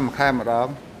có một khai mà đó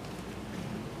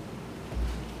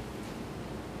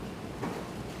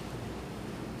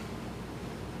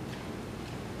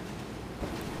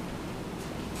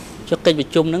cho cây bị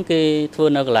chung nắng cái thưa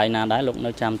nơi cái lại nào đấy lúc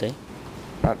nơi chăm thế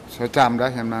số trăm đó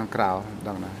em đang cào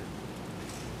đằng này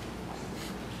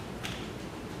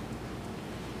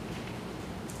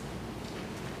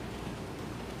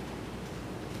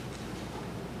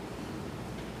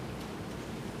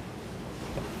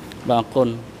bà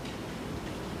con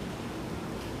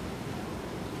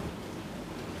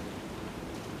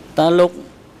ta lúc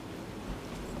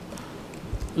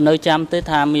nơi chăm tới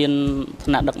tham miền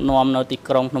nạp đặc nòm nơi tì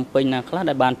krong Phnom Penh là khác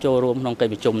đại ban châu rùm trong cây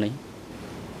bị chung này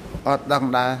ở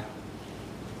đằng đây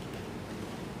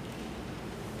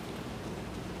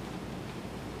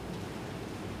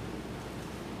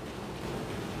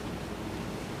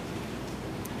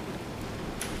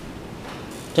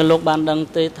cho lúc ban đăng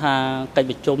tới tha cây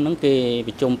bị chung nắng kia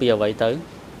bị chung bìa vậy tới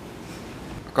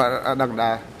có ở đằng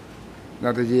đây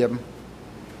là từ diêm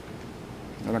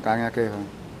đó là cả nghe kia không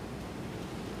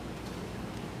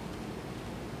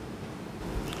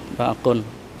bà con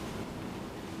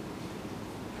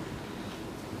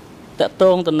ตะต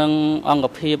งตะนังអង្គ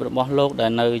ភាពរបស់លោកដែ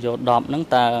លនៅយោដប់ហ្នឹង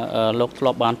តើលោកធ្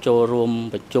លាប់បានចូលរួម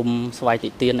ប្រជុំស្វ័យតិ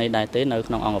ទានអីដែរទេនៅ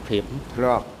ក្នុងអង្គភាពធ្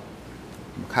លាប់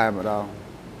ខែម្ដង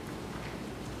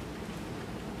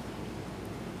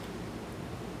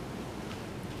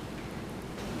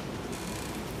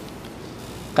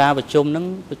ការប្រជុំហ្នឹង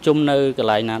ប្រជុំនៅកន្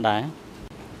លែងណាដែរ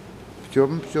ប្រជុំ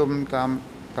តាម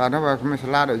នោះវាមិន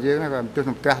ឆ្លាតដល់យើងហ្នឹងវាទៅក្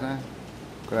នុងផ្ទះណា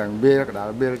កន្លែងបៀលកដាល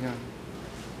បៀលចឹង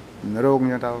រោង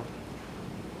ចឹងទៅ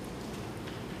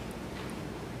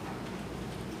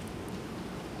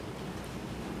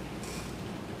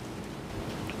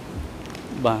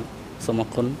បាទសូមអរ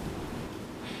គុណ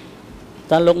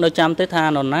តើលោកនៅចាំទេថា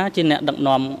នរណាជាអ្នកដឹក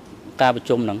នាំការប្រ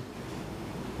ជុំហ្នឹង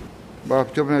បើ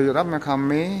ប្រជុំនៅយុរ៉ុបមិនខំ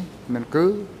មីមិនគឺ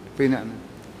ពីរអ្នក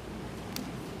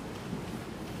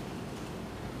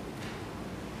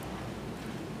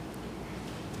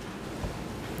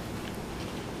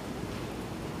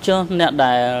ចុះអ្នក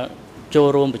ដែលចូល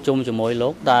រួមប្រជុំជាមួយលោ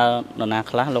កតើនរណា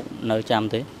ខ្លះលោកនៅចាំ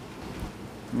ទេ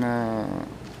ណា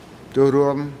ចូលរួ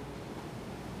ម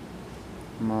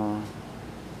មក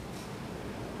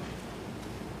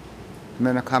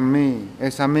មានខំមីអេ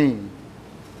សាមី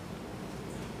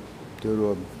ចូល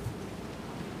រួម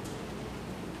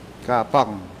កាប៉ង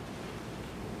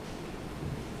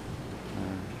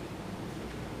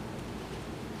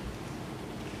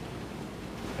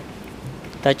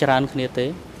តែច្រើនគ្នាទេ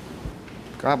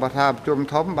ក៏បើថាប្រជុំ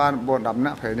ធំបាន4 10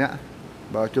នាក់20នាក់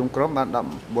បើប្រជុំក្រុមបាន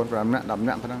14 5នាក់10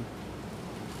នាក់ប៉ុណ្ណឹង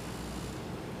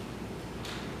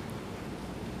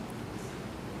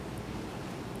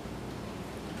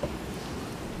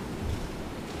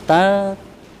តើ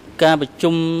ការប្រ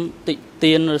ជុំតិ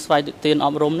ទានឬស្វ័យតិទានអ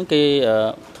ប់រំហ្នឹងគេ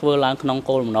ធ្វើឡើងក្នុង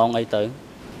គោលបំណងអីទៅ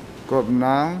គោលបំណ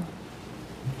ង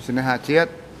ស្នេហាជាតិ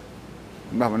រ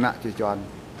បស់វណ្ណៈជាជាន់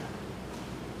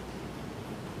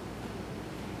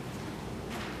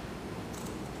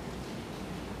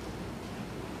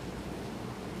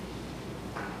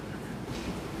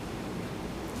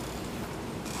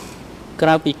ក្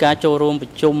រៅពីការចូលរួមប្រ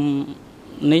ជុំ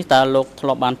នេះតើលោកធ្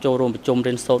លាប់បានចូលរួមប្រជុំ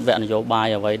រៀនសូត្រវគ្គនយោបាយ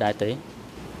អ្វីដែរទេវ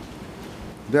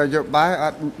គ្គនយោបាយអ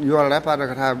ត់យល់ដែរប៉ុន្តែ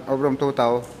ថាអប់រំទូទៅ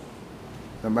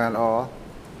ដើម្បីល្អ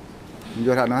យ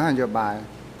ល់ថានោះនយោបាយ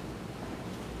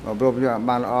អប់រំយក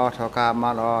បានល្អថការ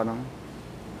បានល្អហ្នឹង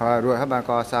ហើយរួចហើយបាន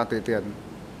កសាងទីទៀតន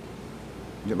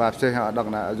យោបាយផ្សេងអត់ដឹង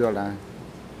ដែរយល់ដែរ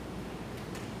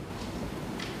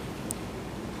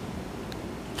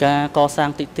ការកសាង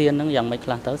ទីទានហ្នឹងយ៉ាងម៉េចខ្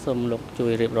លះទៅសូមលោកជួ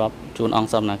យរៀបរាប់ជូនអង្គ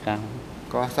សំណាការ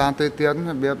កសាងទីទាន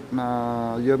របៀប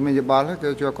យើងមានយោបល់គឺ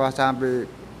ជួយកសាងពី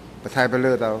បន្ថែមទៅ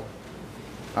លើទៅ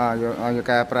យក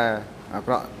កែប្រែអា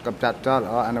ក្រក់កំចាត់ចោល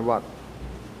អនុវត្ត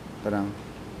ទៅហ្នឹង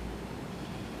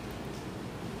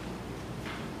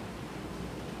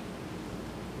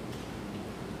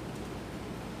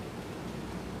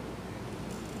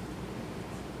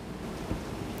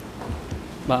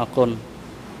បាទអរគុណ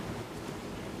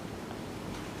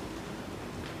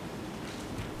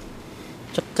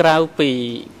ក្រៅពី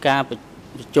ការប្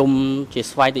រជុំជា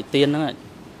ស្វ័យតិទានហ្នឹង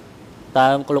តើ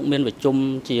លោកមានប្រជុំ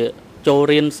ជាចូល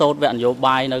រៀនសូត្រវគ្គនយោ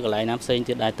បាយនៅកន្លែងណាផ្សេង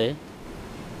ទៀតដែរទេ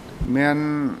មាន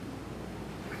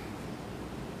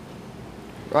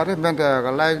គាត់ទេមានតែក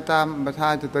ន្លែងតាមបថា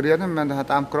ទៅរៀនមានតែ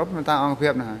តាមគ្រប់មានតាមអង្គភា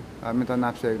ពណាអត់មានតែណា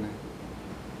ផ្សេងណា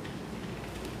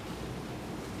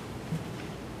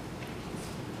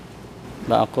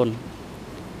បាទអរគុណ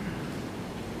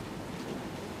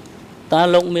តើ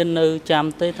លោកមាននៅចាំ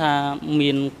ទេថាមា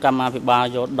នកម្មាភិបាល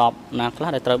យោ10ណាខ្លះ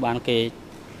ដែលត្រូវបានគេ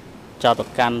ចោទប្រ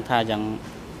កាន់ថាយ៉ាង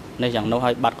នេះយ៉ាងនោះ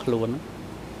ឲ្យបាត់ខ្លួន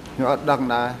ខ្ញុំអត់ដឹង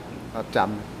ដែរអត់ចាំ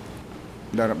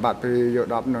ដល់បាត់ពីយោ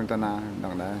10នឹងតាណាដឹ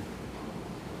ងដែរ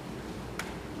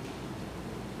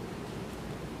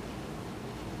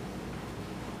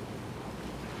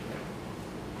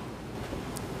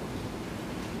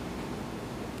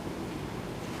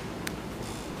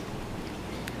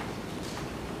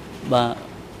បាទ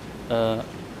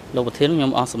លោកប្រធានខ្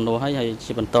ញុំអស់សំណួរហើយ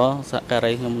ជាបន្តសហកា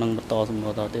រីខ្ញុំនឹងបន្តសំណួ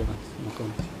រតទៀតបាទអរគុណ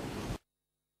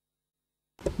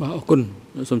បាទអរគុណ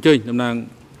សូមអញ្ជើញតំណាង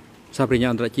សហប្រញ្ញា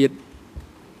អន្តរជាតិ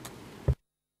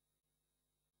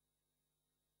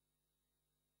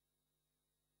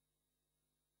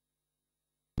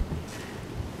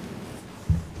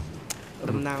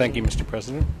តំណាង Thank you Mr.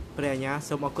 President ព្រះអាជ្ញា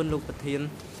សូមអរគុណលោកប្រធាន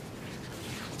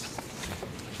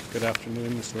Good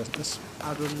afternoon, Ms. Witness.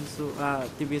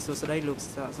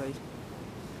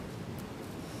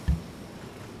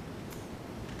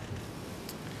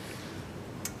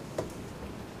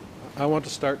 I want to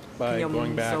start by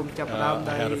going back.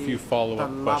 I had a few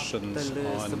follow-up questions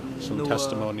on some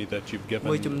testimony that you've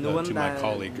given to my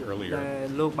colleague earlier.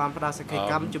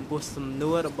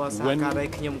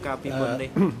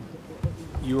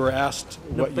 You were asked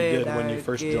what you did when you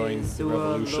first joined the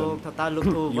revolution.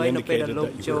 You indicated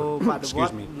that you were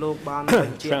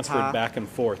transferred back and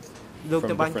forth from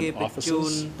different offices.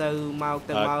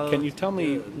 Can you tell me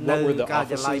what were the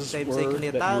offices that you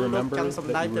remember that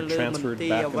you were transferred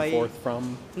back and forth from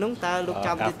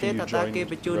after you joined the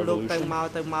revolution?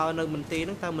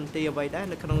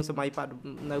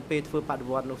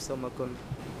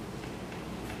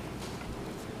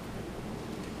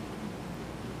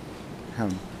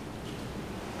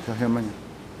 Cho em anh.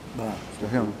 Cho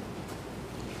em.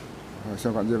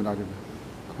 Sao còn gì mà nào chứ?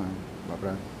 Bảo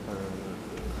ra.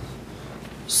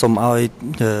 សូមឲ្យ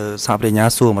សហប្រញ្ញា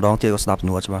សួរម្ដងទៀតក៏ស្ដាប់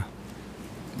នួច្បាស់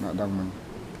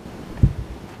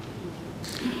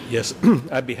Yes,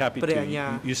 I'd be happy to.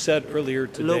 You said earlier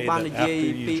today that after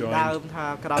you joined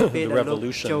the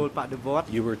revolution,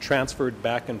 you were transferred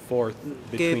back and forth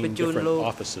between different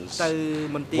offices.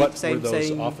 What were those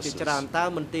offices? តើ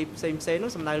មន្ទីរផ្សេងៗនោះ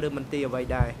សំដៅលើមន្ទីរអ្វី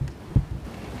ដែរ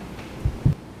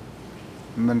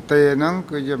មន្ទីរហ្នឹង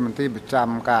គឺជាមន្ទីរប្រចាំ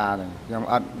ការខ្ញុំ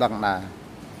អត់ដឹងដែរ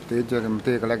ទីជាមន្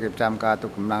ទីរកន្លែងគេប្រចាំការទុក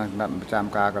កម្លាំងប្រចាំ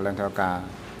ការកន្លែងធ្វើការ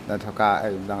ដែលធ្វើការអី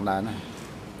មិនដឹងដែរណា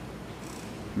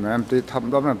មែនទីធំ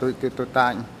ដុំទីទៅតា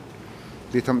ញ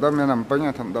ទីធំដុំមានអំពេញ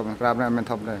ធំដុំក្រាបនេះមាន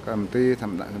ធំដែរក៏ទីស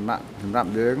ម្រាប់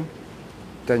យើង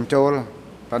ចេញចូល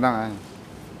ប៉ុណ្ណឹងឯង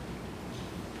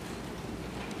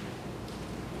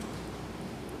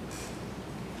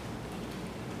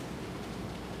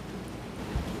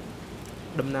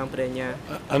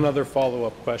Another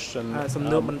follow-up question.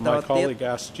 My colleague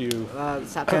asked you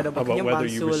about whether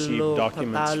you received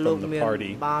documents from the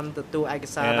party. And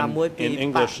in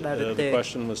English, the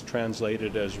question was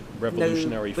translated as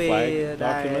revolutionary flag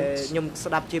documents.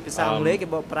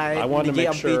 I want to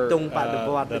make sure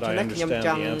that I understand the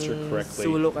answer correctly.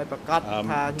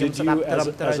 Did you,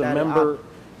 as a member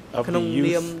of the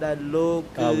youth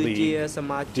league,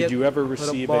 did you ever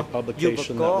receive a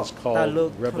publication that was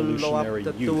called Revolutionary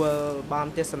Youth?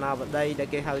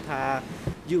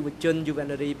 យុវជនយុវ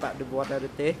នារីបដិវត្តដែរ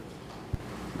ទេទ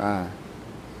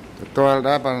ទួល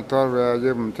ដែរប៉ុន្តែទទួលវា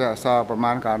យើងមិនចេះអក្សរប្រ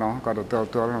មាណកាលនោះក៏ទ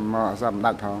ទួលមកអក្សរមិន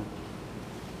ដាច់ផង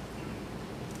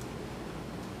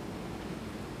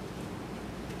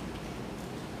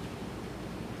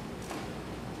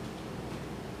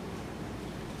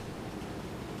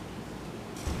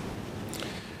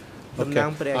Okay.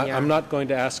 I'm not going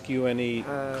to ask you any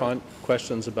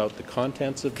questions about the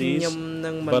contents of these,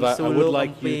 but I would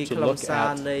like you to look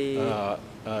at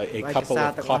a couple of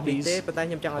copies of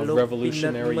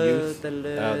Revolutionary Youth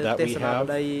that we have,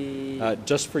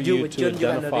 just for you to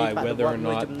identify whether or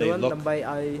not they look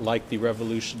like the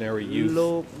Revolutionary Youth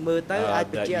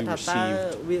that you received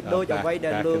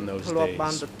back in those days.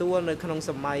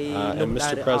 And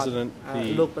Mr. President, the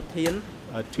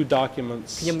two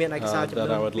documents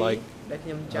that I would like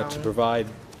to provide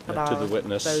to the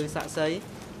witness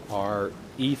are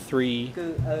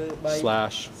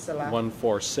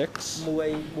E3/146,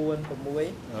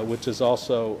 which is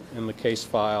also in the case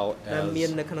file as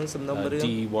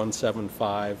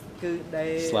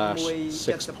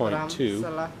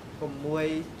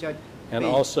D175/6.2, and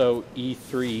also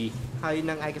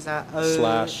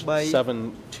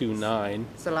E3/729,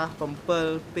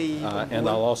 and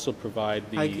I'll also provide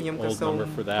the old number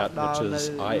for that, which is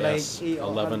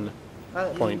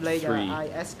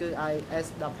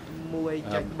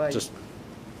IS11.3. Just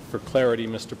for clarity,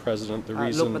 Mr. President, the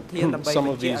reason some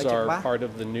of these are part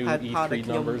of the new E3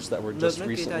 numbers that were just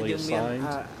recently assigned,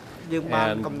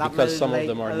 and because some of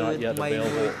them are not yet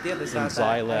available in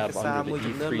Xylab under the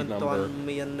E3 number,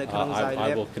 I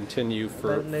will continue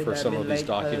for some of these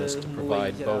documents to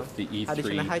provide both the E3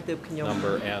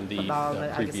 number and the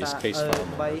previous case file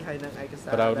number.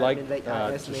 But I would like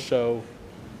to show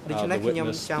the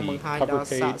witness the cover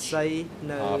page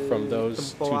from those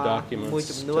two documents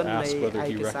to ask whether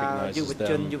he recognizes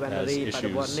them as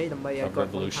issues of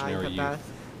Revolutionary Youth.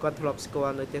 គាត់ធ្លាប់ស្គា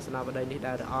ល់នៅទេសនាបដីនេះ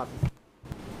ដែរឬអត់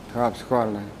ធ្លាប់ស្គាល់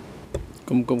ហើយ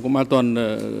គុំអត់ទាន់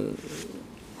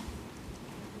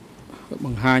ប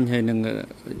ង្ហាញហើយនឹង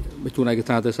បញ្ជូនឯក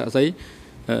សារទៅសាកសី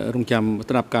រងចាំ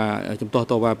ស្ដាប់ការជំទាស់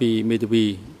តវ៉ាពីមេធាវី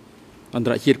អន្ត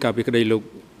រជាតិកាលពីក្តីលោក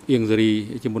អៀងសេរី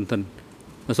ជាមុនសិន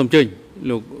សូមអញ្ជើញ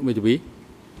លោកមេធាវី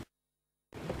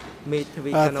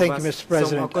Thank you, Mr.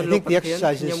 President. I think the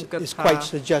exercise is quite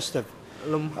suggestive.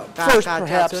 First,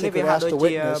 perhaps he could ask the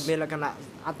witness,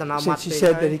 since he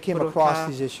said that he came across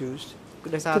these issues,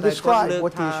 to describe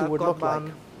what the issue would look like.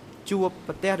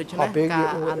 How big,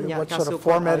 what sort of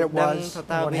format it was,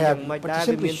 what have you. But to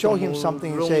simply show him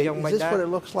something and say, is this what it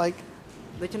looks like?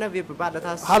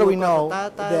 How do we know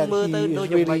that he is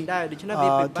really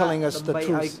telling us the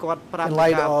truth in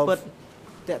light of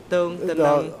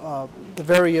the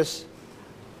various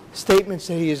statements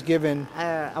that he has given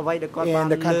and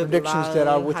the contradictions that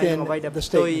are within the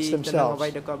statements themselves.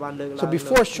 So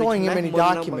before showing him any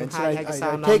documents, I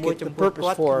take it the purpose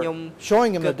for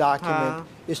showing him the document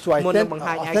is to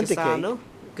authenticate,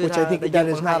 which I think that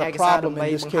is not a problem in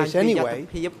this case anyway.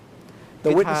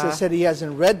 The witness said he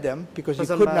hasn't read them because he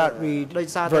could not read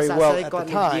very well at the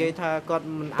time.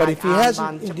 But if he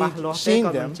hasn't indeed seen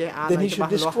them, then he should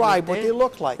describe what they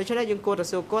look like. If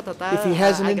he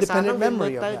has an independent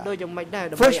memory of that.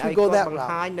 First we go that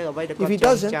route. If he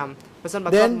doesn't,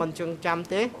 then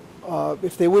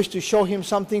if they wish to show him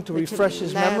something to refresh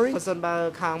his memory,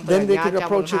 then they could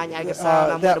approach it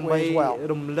that way as well.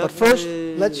 But first,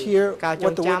 let's hear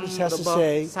what the witness has to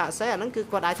say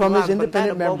from his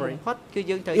independent memory,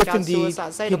 if indeed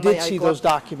he did see those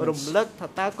documents.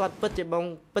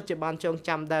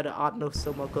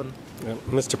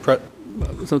 Mr. President.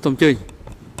 សូមអញ្ជើញ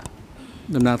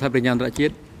តំណាងថាប្រញ្ញាអន្តរជា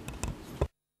តិ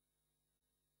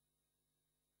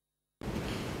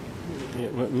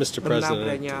Mr. President,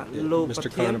 Mr.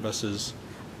 Carnabas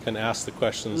can ask the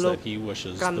questions that he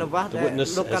wishes. The witness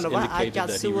has indicated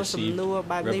that he received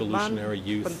Revolutionary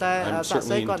Youth. I'm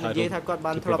certainly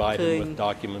entitled to provide him with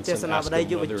documents and ask him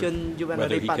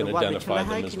whether he can identify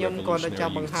them as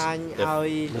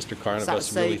Revolutionary Youth. If Mr. Carnabas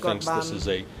really thinks this is a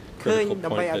critical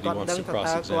point that he wants to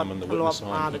cross-examine the witness on,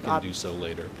 he can do so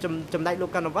later. ចំណែកលោក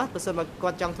កណ្ណវ៉ាបើសិនមកគា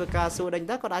ត់ចង់ធ្វើការសួរដេញ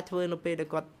តើគាត់អាចធ្វើនៅពេលដែល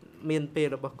គាត់មានពេល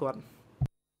របស់គាត់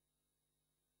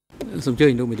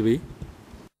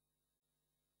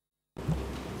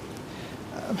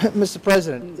Mr.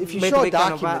 President, if you show a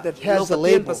document that has the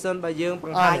label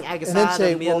on it and then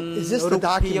say, well, is this the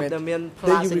document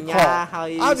that you recall?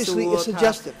 Obviously, it's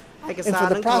suggestive. And for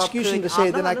the prosecution to say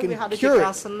that I can cure it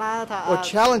or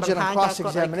challenge it on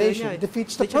cross-examination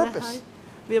defeats the purpose.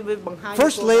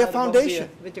 First, lay a foundation.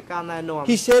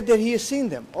 He said that he has seen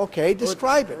them. Okay,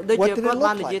 describe it. What did it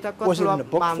look like? Was it in a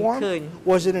book form?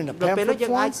 Was it in a pamphlet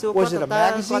form? Was it a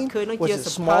magazine? Was it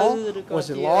small? Was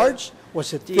it large? Was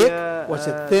it thick? Was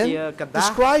it thin?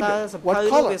 Describe it. What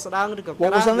color?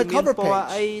 What was on the cover page?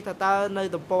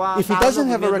 If he doesn't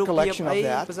have a recollection of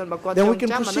that, then we can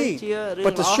proceed.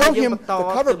 But to show him the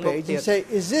cover page and say,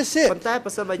 is this it?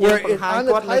 Where on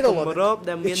the title of it,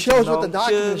 it shows what the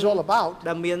document is all about.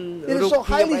 It is so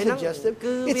highly suggestive,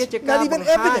 it's not even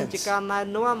evidence.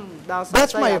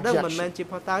 That's my objection.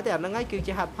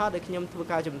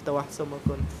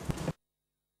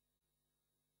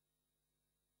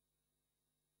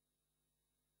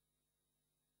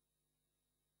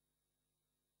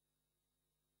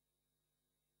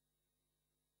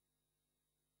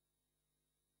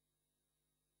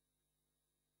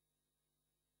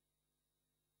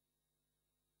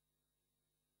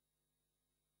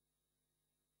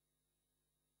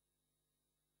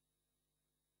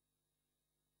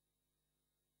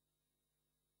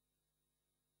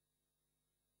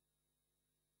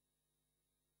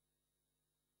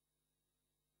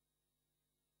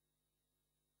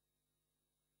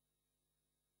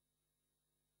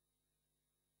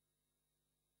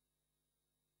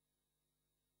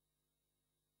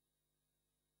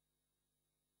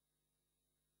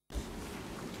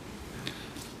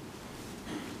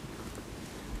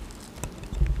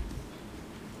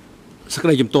 សក្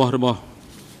តីជំទាស់របស់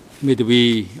មេធាវី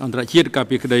អន្តរជាតិកាល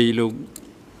ពីក្តីលោក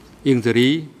អៀងសេរី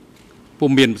ពុំ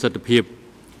មានប្រសិទ្ធភាព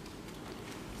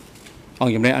អង្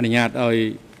គជំនះអនុញ្ញាតឲ្យ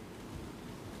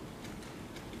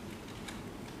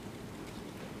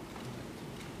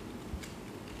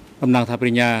តំណាងថាប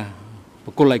រិញ្ញាប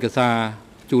កគលឯកសារ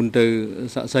ជូនទៅ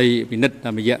សាក្សីពិនិត្យតា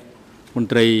មរយៈមន្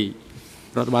ត្រី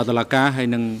រដ្ឋបាលតុលាការហើយ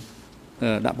នឹង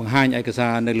ដាក់បង្ហាញឯកសា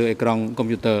រនៅលើអេក្រង់កុំ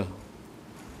ព្យូទ័រ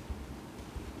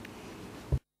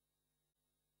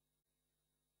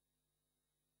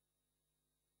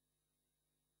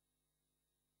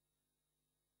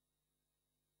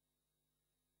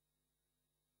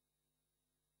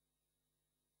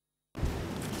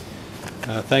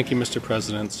Thank you, Mr.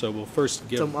 President. So we'll first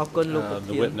give the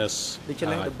witness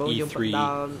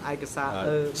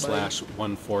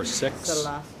E3/146,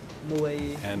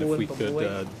 and if we could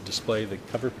display the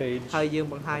cover page of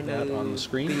that on the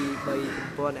screen.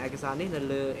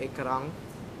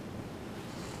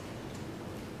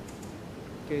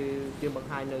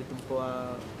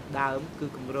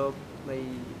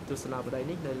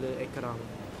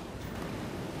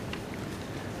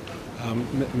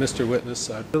 Mr. Witness,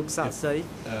 if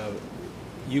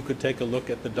you could take a look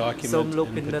at the document,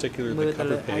 in particular the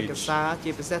cover page,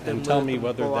 and tell me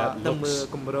whether that looks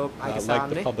like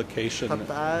the publication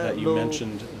that you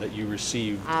mentioned that you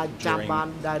received during the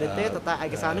period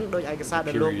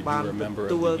you were a member of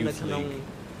the Youth League.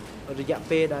 រយៈ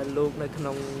ពេលដែលលោកនៅក្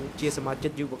នុងជាសមាជិ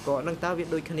កយុវករនឹងតើវា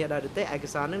ដូចគ្នាដែរទេឯក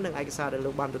សារនឹងឯកសារដែល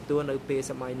លោកបានទទួលនៅពេល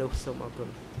សម័យនោះសូមអរគុណ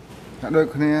ដូច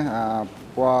គ្នា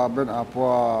ពណ៌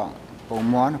ពង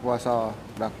មន់ពណ៌ស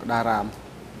ក្តាររាម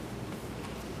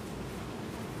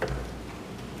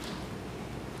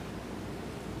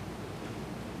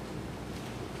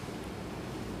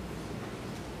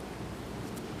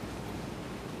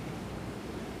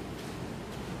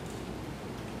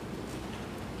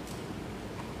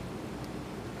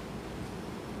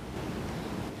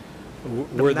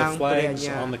Were the flags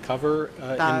on the cover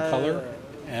in color?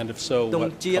 And if so,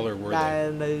 what color were they?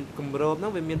 នៅគម្រប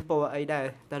នោះវាមានពណ៌អីដែរ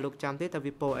តែលោកចាំទេតើ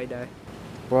វាពណ៌អីដែរ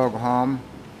ពណ៌ក្រហម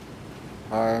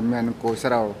ហើយមានគោ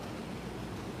ស្រោ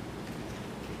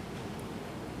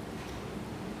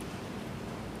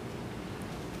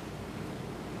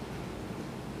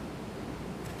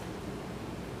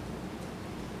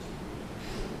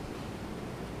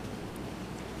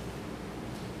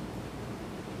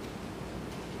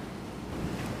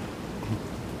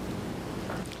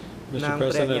Mr.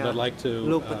 President, I'd like to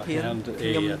hand a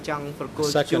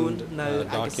second document now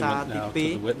to the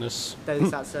witness,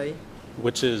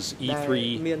 which is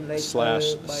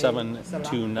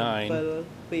E3/729,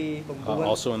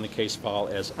 also in the case file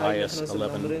as IS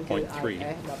 11.3.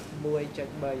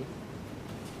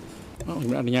 អ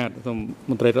នុញ្ញាតសូម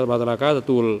មន្ត្រីរដ្ឋបាលតុលាការទ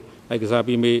ទួលឯកសារ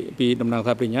ពីតំណាង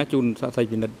ថាបញ្ញាជូនសាកសី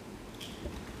ពិនិត្យ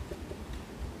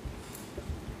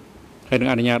ហើយនឹង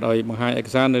អនុញ្ញាតឲ្យបង្ហាញឯក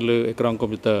សារនៅលើអេក្រង់កុំ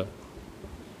ព្យូទ័រ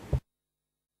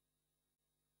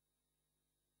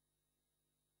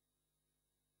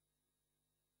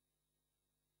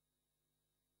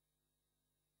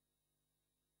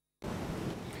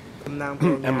តំណាង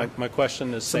And my question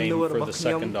is same for the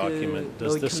second document.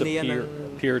 Does this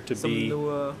appear to be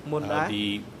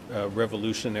the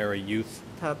revolutionary youth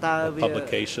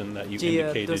publication that you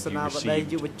indicated you received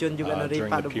during the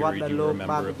period you were a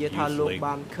member of the Youth League?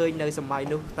 ឃើញនៅសម័យ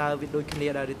នោះតើវាដូចគ្នា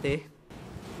ដែរឬទេ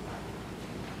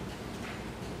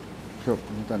ជប់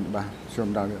តាន់បាទខ្ញុំ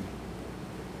ដល់ទៀត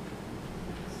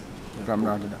5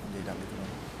ដល់ទៀត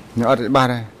ខ្ញុំអត់បាទ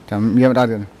ដែរចាំមានដល់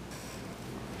ទៀត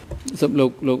សំលោក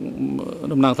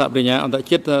តំណាងសហប្រញ្ញាអន្តរ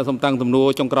ជាតិសំតាំងទំនួល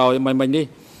ចុងក្រោយមិញនេះ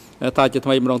តែជាថ្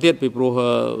មីម្ដងទៀតពីព្រោះ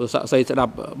សាក់សីស្ដា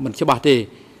ប់មិនច្បាស់ទេ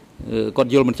គាត់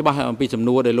យល់មិនច្បាស់អំពីសំ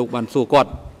ណួរដែលលោកបានសួរគា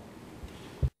ត់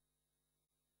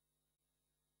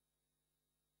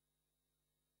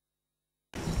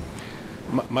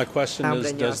My question is,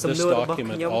 does this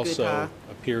document also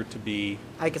appear to be,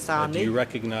 do you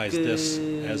recognize this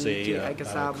as a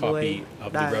copy of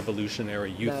the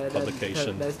Revolutionary Youth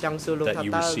publication that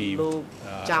you received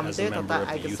as a member of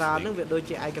the Youth League?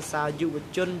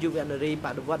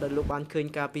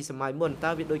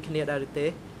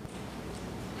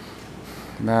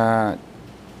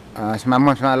 ស្មា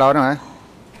មុនស្មាឡោហ្នឹងហ៎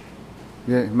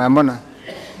ស្មាមុន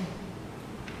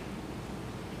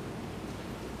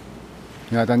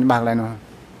ញ៉ាំតាំងបាក់ឡើយនោះ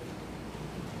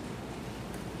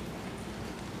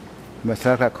បើ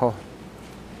សើខខ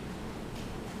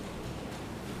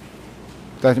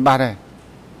តែច្បាស់ដែរ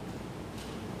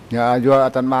ញ៉ាំយកអ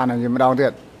ត់តាន់បានយកម្ដងទៀ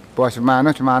តព្រោះស្មា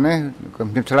នោះស្មានេះខ្ញុំ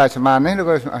ឆ្លើយស្មានេះឬ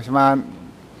ក៏ស្មា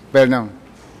ពេលហ្នឹង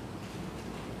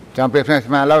ចាំពេលផ្នែក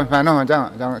ស្មាឡោស្មានោះអញ្ចឹង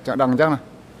ដឹងអញ្ចឹងណា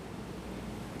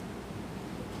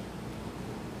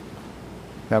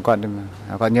แล้วគាត់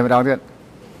ញ៉ាំម្ដងទៀត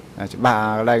ច្បាស់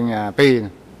កន្លែងពីរ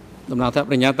តំណាងថា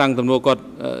បញ្ញាតាំងទំនួលគាត់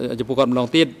ចំពោះគាត់ម្ដង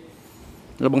ទៀត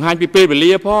បង្ហាញពីពេលវេ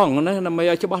លាផងណាដើម្បី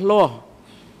ឲ្យច្បាស់លាស់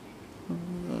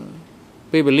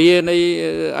ពេលវេលានៃ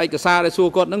ឯកសារដែលសួរ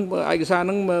គាត់ហ្នឹងឯកសារហ្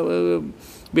នឹង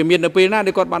វាមាននៅពេលណា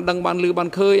ដែលគាត់បានដឹងបានឮបាន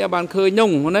ឃើញញង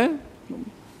ណា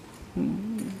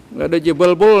ដូចជាវិ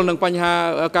លវល់នឹងបញ្ហា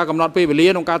ការកំណត់ពេលវេលា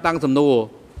ក្នុងការតាំងសំណួរ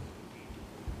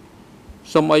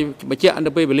សូមឲ្យបញ្ជាក់នៅ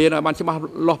ពេលវេលាឲ្យបានច្បាស់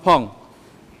លាស់ផង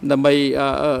ដើម្បី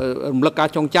រំលឹកការ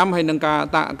ចងចាំហើយនឹង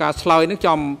ការឆ្លើយនឹង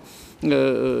ចំ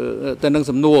ទៅនឹង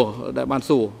សំណួរដែលបាន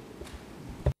សួរ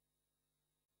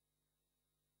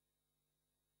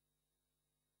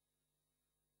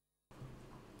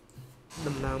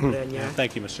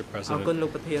Thank you, Mr. President.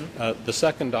 The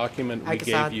second document we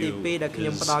gave you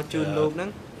is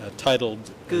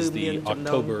titled as the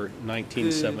October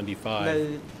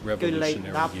 1975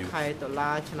 Revolutionary Youth.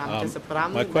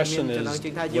 My question is,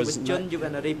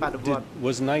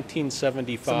 was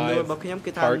 1975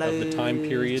 part of the time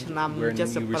period when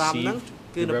you received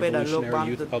the Revolutionary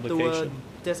Youth publication?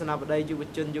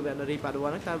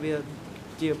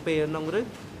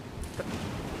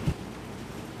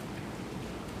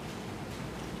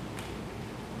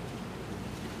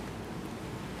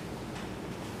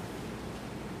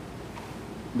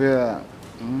 វា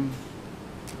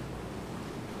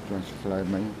ឆ្លើយ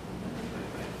មិញ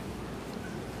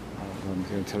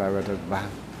ខ្ញុំឆ្លើយទៅបាទ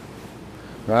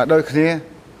ដូចគ្នា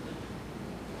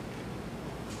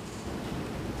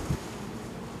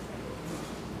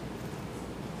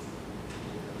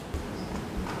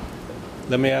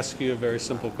Let me ask you a very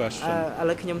simple question.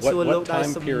 What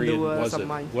time period was it?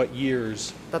 What years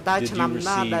did you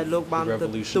receive the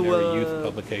Revolutionary Youth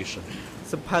publication?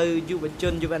 សភៅយុវជ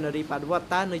នយុវនារីបដិវត្ត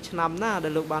តើនៅឆ្នាំណាដែ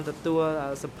លលោកបានទទួល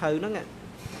សភៅហ្នឹង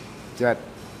ចិត្ត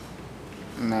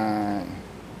ណា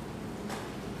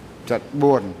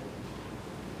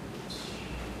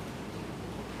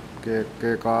74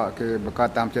គេបង្កើត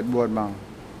តាម74ហ្មង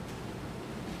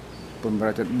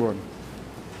874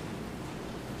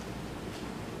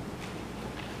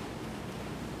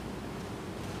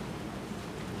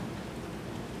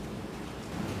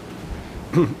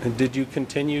 Did you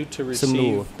continue to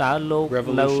receive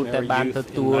Revolutionary Youth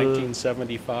in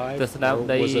 1975, or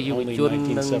was it only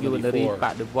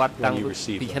 1974 when you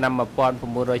received them?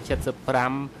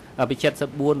 ពី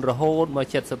74រហូតមក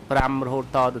75រហូត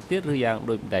តទៅទៀតឬយ៉ាង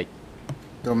ដូចម្ដេច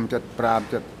ខ្ញុំ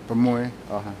75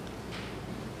 76អស់ហើយ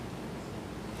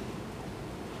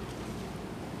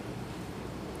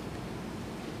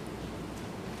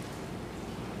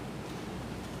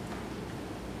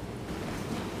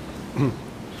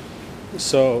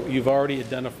So you've already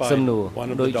identified one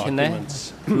of the documents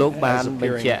as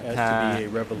appearing as to be a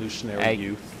revolutionary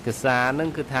youth. The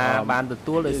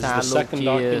second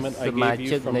document I gave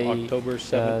you from October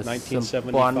 7,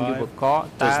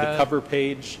 1975, does the cover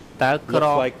page look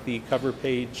like the cover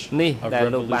page of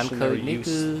Revolutionary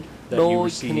Youth that you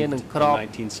received in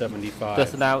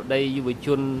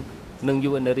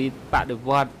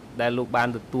 1975? ដែលលោកបាន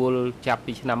ទទួលចាប់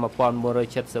ពីឆ្នាំ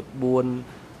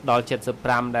1974ដល់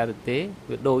75ដែរទេ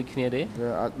វាដូចគ្នាទេ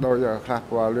អត់ដូចខ្លះ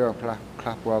ពណ៌លឿងខ្លះ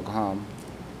ពណ៌ក្រហម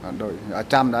អត់ដូចអត់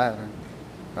ចាំដែរ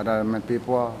តែមិនពីព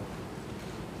ណ៌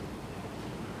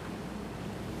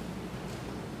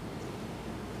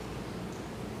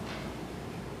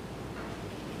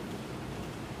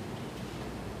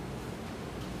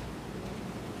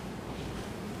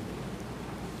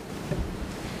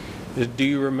Do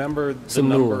you remember the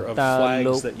number of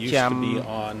flags that used to be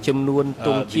on ចំនួនទ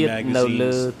ង់ជាតិនៅ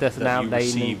លើទស្សនាវដ្តី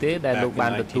នឹងទេដែលលោកបា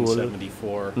នទទួល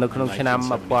នៅក្នុងឆ្នាំ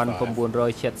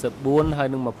1974ហើយ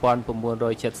និង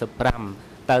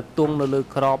1975តើទង់នៅលើ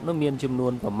ក្របនោះមានចំនួ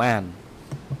នប្រមាណ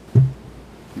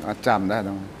អត់ចាំដែរ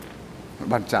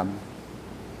បានចាំ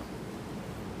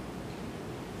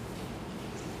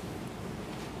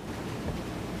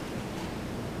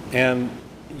And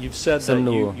you've said that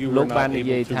you were not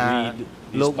able to read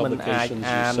these publications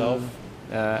yourself.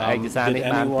 Did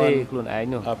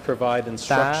anyone provide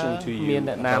instruction to you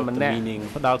about the meaning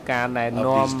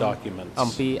of these documents? អំ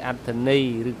ពីអត្ថន័យ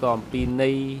ឬក៏អំពី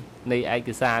ន័យនៃឯក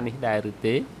សារនេះដែរឬ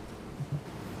ទេ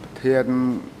ធាន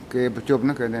គេប្រជុំ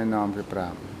នោះគេណែនាំគេប្រា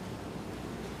ប់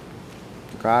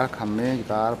កាលខមេ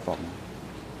កាលប៉ុង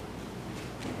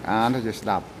អានទៅជាស្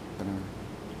ដាប់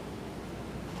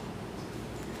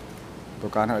ប្រ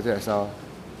ការហើយចេះស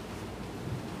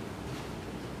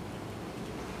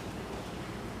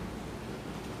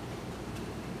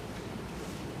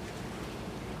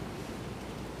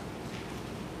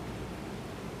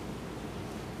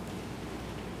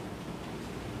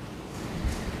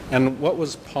And what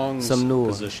was Pong's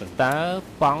position? តើ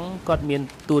ប៉ង់គាត់មាន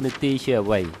តួនាទីជាអ្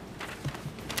វី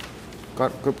គា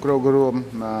ត់គ្រប់គ្រងរួម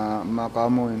មកក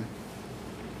មួយ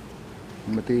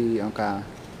មន្ត្រីអង្គការ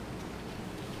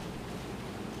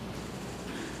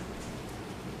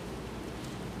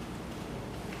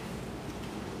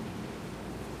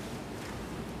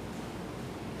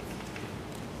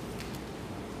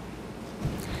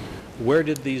Where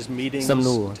did these meetings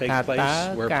take place?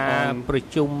 Where Pong ប្រ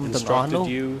ជុំទាំងអស់នោះ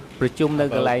ប្រជុំនៅ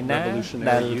កន្លែងណា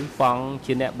ដែលប៉ង់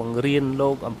ជាអ្នកបង្រៀនលោ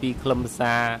កអំពីខ្លឹម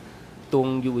សារទ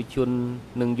ង់យុវជន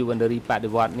និងយុវនារីបដិ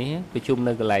វត្តនេះប្រជុំ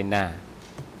នៅកន្លែងណា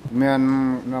មាន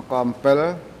នៅកំ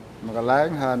7មួយកន្លែង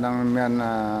ហើយនឹងមាន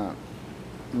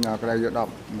កន្លែងយក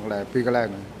10មួយកន្លែង2កន្លែង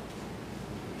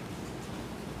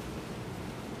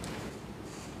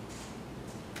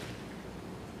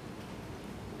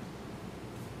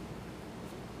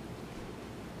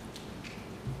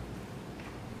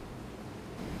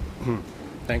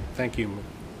Thank you.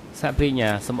 សាព្រិញ្ញា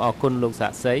សូមអរគុណលោកសា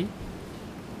ក់សី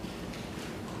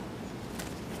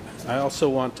I also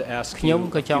want to ask ខ្ញុំ you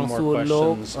ក៏ចង់សួរលោ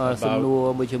កសំណួរ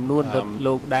មួយចំនួនទៅ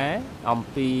លោកដែរអំ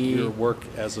ពី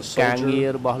ការងារ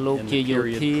របស់លោកជាយោ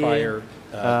ធា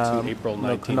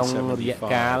នៅក្នុងរយៈ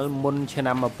កាលមុនឆ្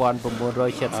នាំ1975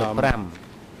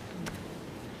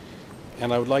 And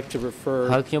I would like to refer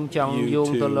ហើយខ្ញុំចង់យោង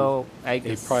ទៅលោកឯក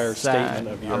សារ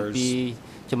អំពី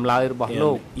ចម្លើយរបស់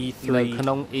លោកនៅក្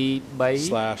នុង E3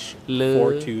 លើ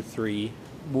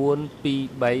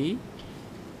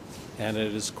 423 and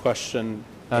it is question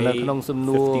នៅក្នុងសំ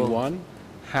ណួរ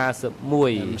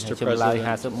 51 ចម្លើយ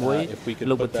 51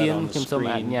 លោកប្រធានខ្ញុំសូម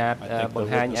អនុញ្ញាតបង្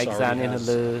ហាញឯកសារនេះនៅ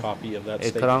លើ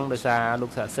អេក្រង់ដោយសារលោ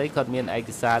កសាក់សីគាត់មានឯក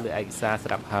សារឬឯកសារ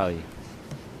ស្រាប់ហើយ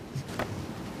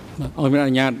ឲ្យមានអ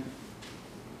នុញ្ញាត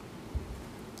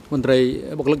មន្ត្រី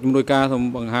បុគ្គលិកជំនួយការសូម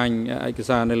បង្ហាញឯក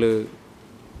សារនៅលើ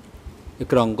អេ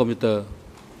ក្រង់កុំព្យូទ័រ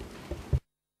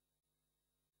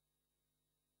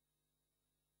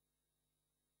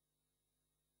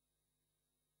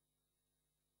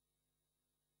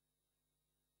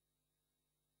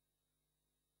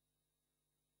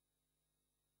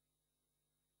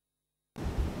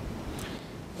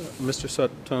Mr.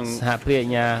 Sotung សហគ្រាស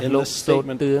ញ្ញាលោកសូត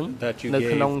ទឿងនៅ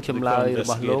ក្នុងចម្លើយរ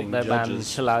បស់លោកដែលបាន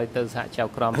ឆ្លើយទៅសហជីវ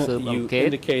ក្រមស៊ើបអង្កេត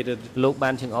លោកបា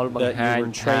នចង្អុលបង្ហាញ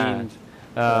ថា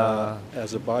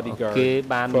គេ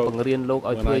បានបង្រៀនលោក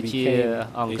ឲ្យធ្វើជា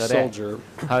អង្គរៈ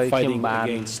ហើយខ្ញុំបាន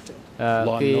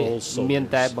គេមាន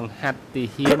តែបង្ហាត់ទី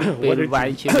ហ៊ានពេលវាយ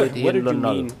ជាមួយទីហ៊ានលន់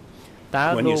ណុលតើ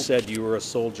លោក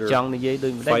ចង់និយាយដូ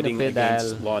ចម្ដេចនៅពេលដែល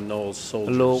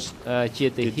លោកជា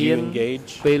ទីហ៊ាន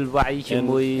ពេលវាយជា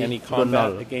មួយលន់ណុល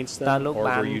តើលោក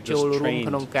បានចូលរួម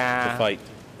ក្នុងការ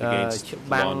ច្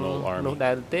បាំងនោះ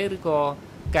ដែរទេឬក៏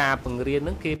ការបង្រៀន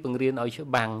នឹងគេបង្រៀនឲ្យច្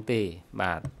បាំងទេ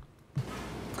បាទ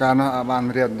ការនោះបាន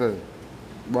រៀនទៅ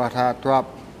បើថាទ្រប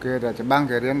គេតែច្បាំង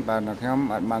គេរៀនបើខ្ញុំ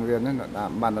អត់បានរៀនទេ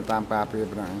បានតាមការពី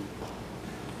ប៉ុណ្ណឹង ស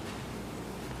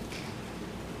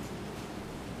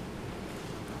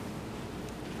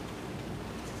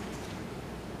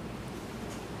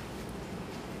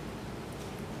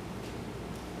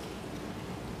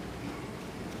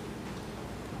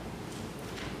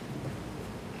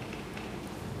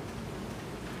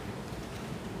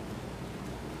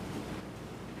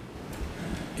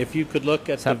If you could look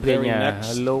at the very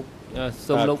next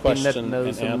question and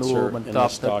answer in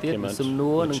this document,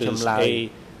 which is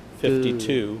A52,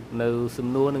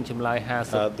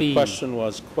 the question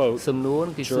was, quote,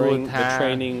 during the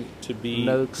training to be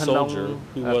soldier,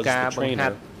 who was the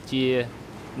trainer?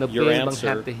 Your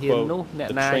answer, quote,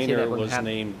 the trainer was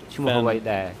named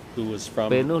Fenn, who was from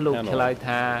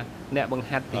Hanoi.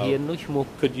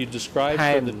 Could you describe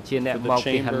for the chamber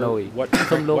what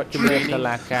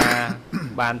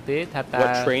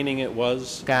training it was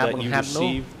that you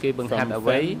received from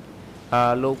Fenn?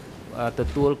 ទ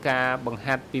ទួលការបង្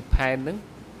ហាត់ពីផែនហ្នឹង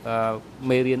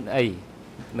មេរៀនអី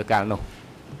នៅកាលនោះ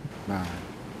បាទ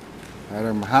ហើយ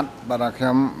រឿងមហាត់បាទខ្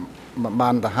ញុំបា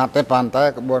នទៅហាត់ទេប៉ុន្តែ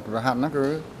ក្បួនប្រហាត់ហ្នឹងគឺ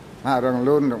ហាក់រឿង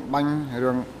លូនរឿងបាញ់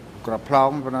រឿងក្របផ្លោង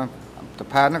ប៉ុន្តែទៅ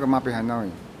ផែនហ្នឹងក៏មកពីហើយ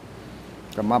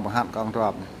ក៏មកបង្ហាត់កងទ័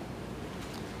ព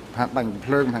ហាត់បាញ់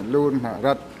ភ្លើងហាត់លូនហាត់រ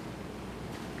ត់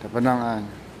តែប៉ុណ្ណឹងឯង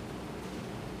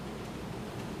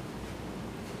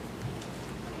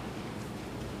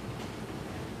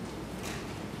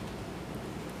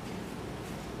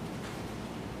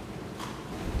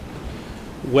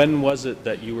When was it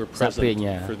that you were present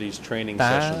for these training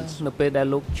sessions? នៅពេលដែល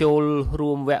លោកចូល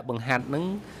រួមវគ្គបង្ហាត់ហ្នឹង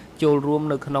ចូលរួម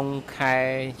នៅក្នុងខែ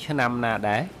ឆ្នាំណា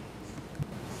ដែរ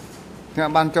ខ្ញុំ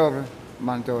បានចូលខ្ញុំ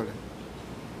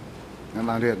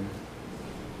បានរៀន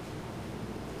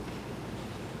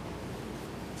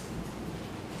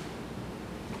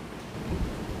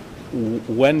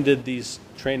When did these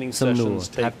training sessions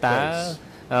take place?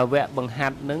 វគ្គបង្ហា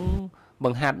ត់ហ្នឹងប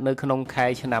ង្ហាត់នៅក្នុងខែ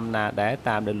ឆ្នាំណាដែរ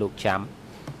តាមដែលលោកចាំ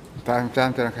តាម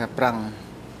ទៅខែប្រាំង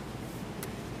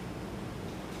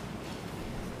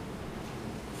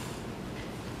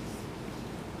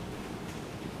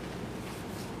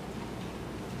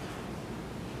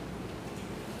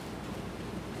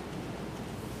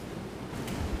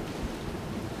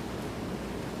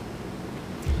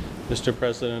Mr.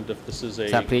 President, if this is a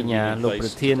convenient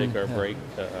place to take our break,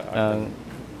 I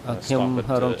ខ្ញុំ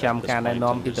រងចាំការណែ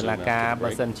នាំពីតុលាការបើ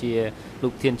សិនជាលោ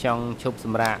កធានចង់ឈប់ស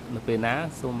ម្រាកនៅពេលណា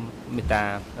សូមមេត្តា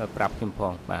ប្រាប់ខ្ញុំផ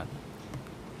ងបាទ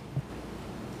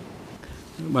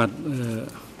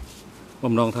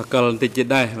បំណងថាកិលបន្តិចទៀត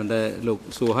ដែរប៉ុន្តែលោក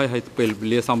សួរឲ្យពេលវេ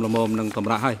លាសំលមមនឹងសម្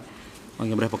រាប់ឲ្យខ្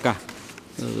ញុំរះប្រកាស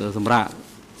សម្រាប់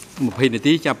20នា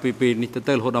ទីចាប់ពីពេលនេះ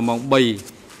ទៅរហូតដល់ម៉ោង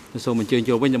3សូមអញ្ជើញ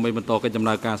ចូលវិញដើម្បីបន្តកិច្ចដំ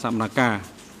ណើរការសកម្មភាព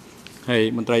ហើយ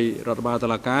មន្ត្រីរដ្ឋបាលតុ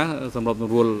លាការសម្របស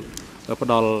ម្រួលផ្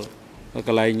ដល់ក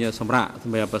ន្លែងសម្រាប់ស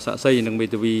ម្រាប់សាក់សីនិងមេ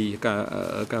ធាវី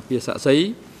ការពារសាក់សី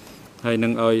ហើយនឹ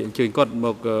ងឲ្យអញ្ជើញគាត់ម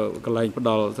កកន្លែងផ្ដ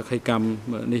ល់សក្ខីកម្ម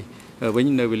នេះវិញ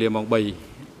នៅវេលាម៉ោង3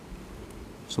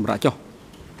សម្រាប់ចុះ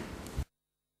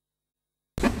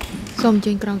សូមអញ្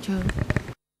ជើញក្រោកឈរ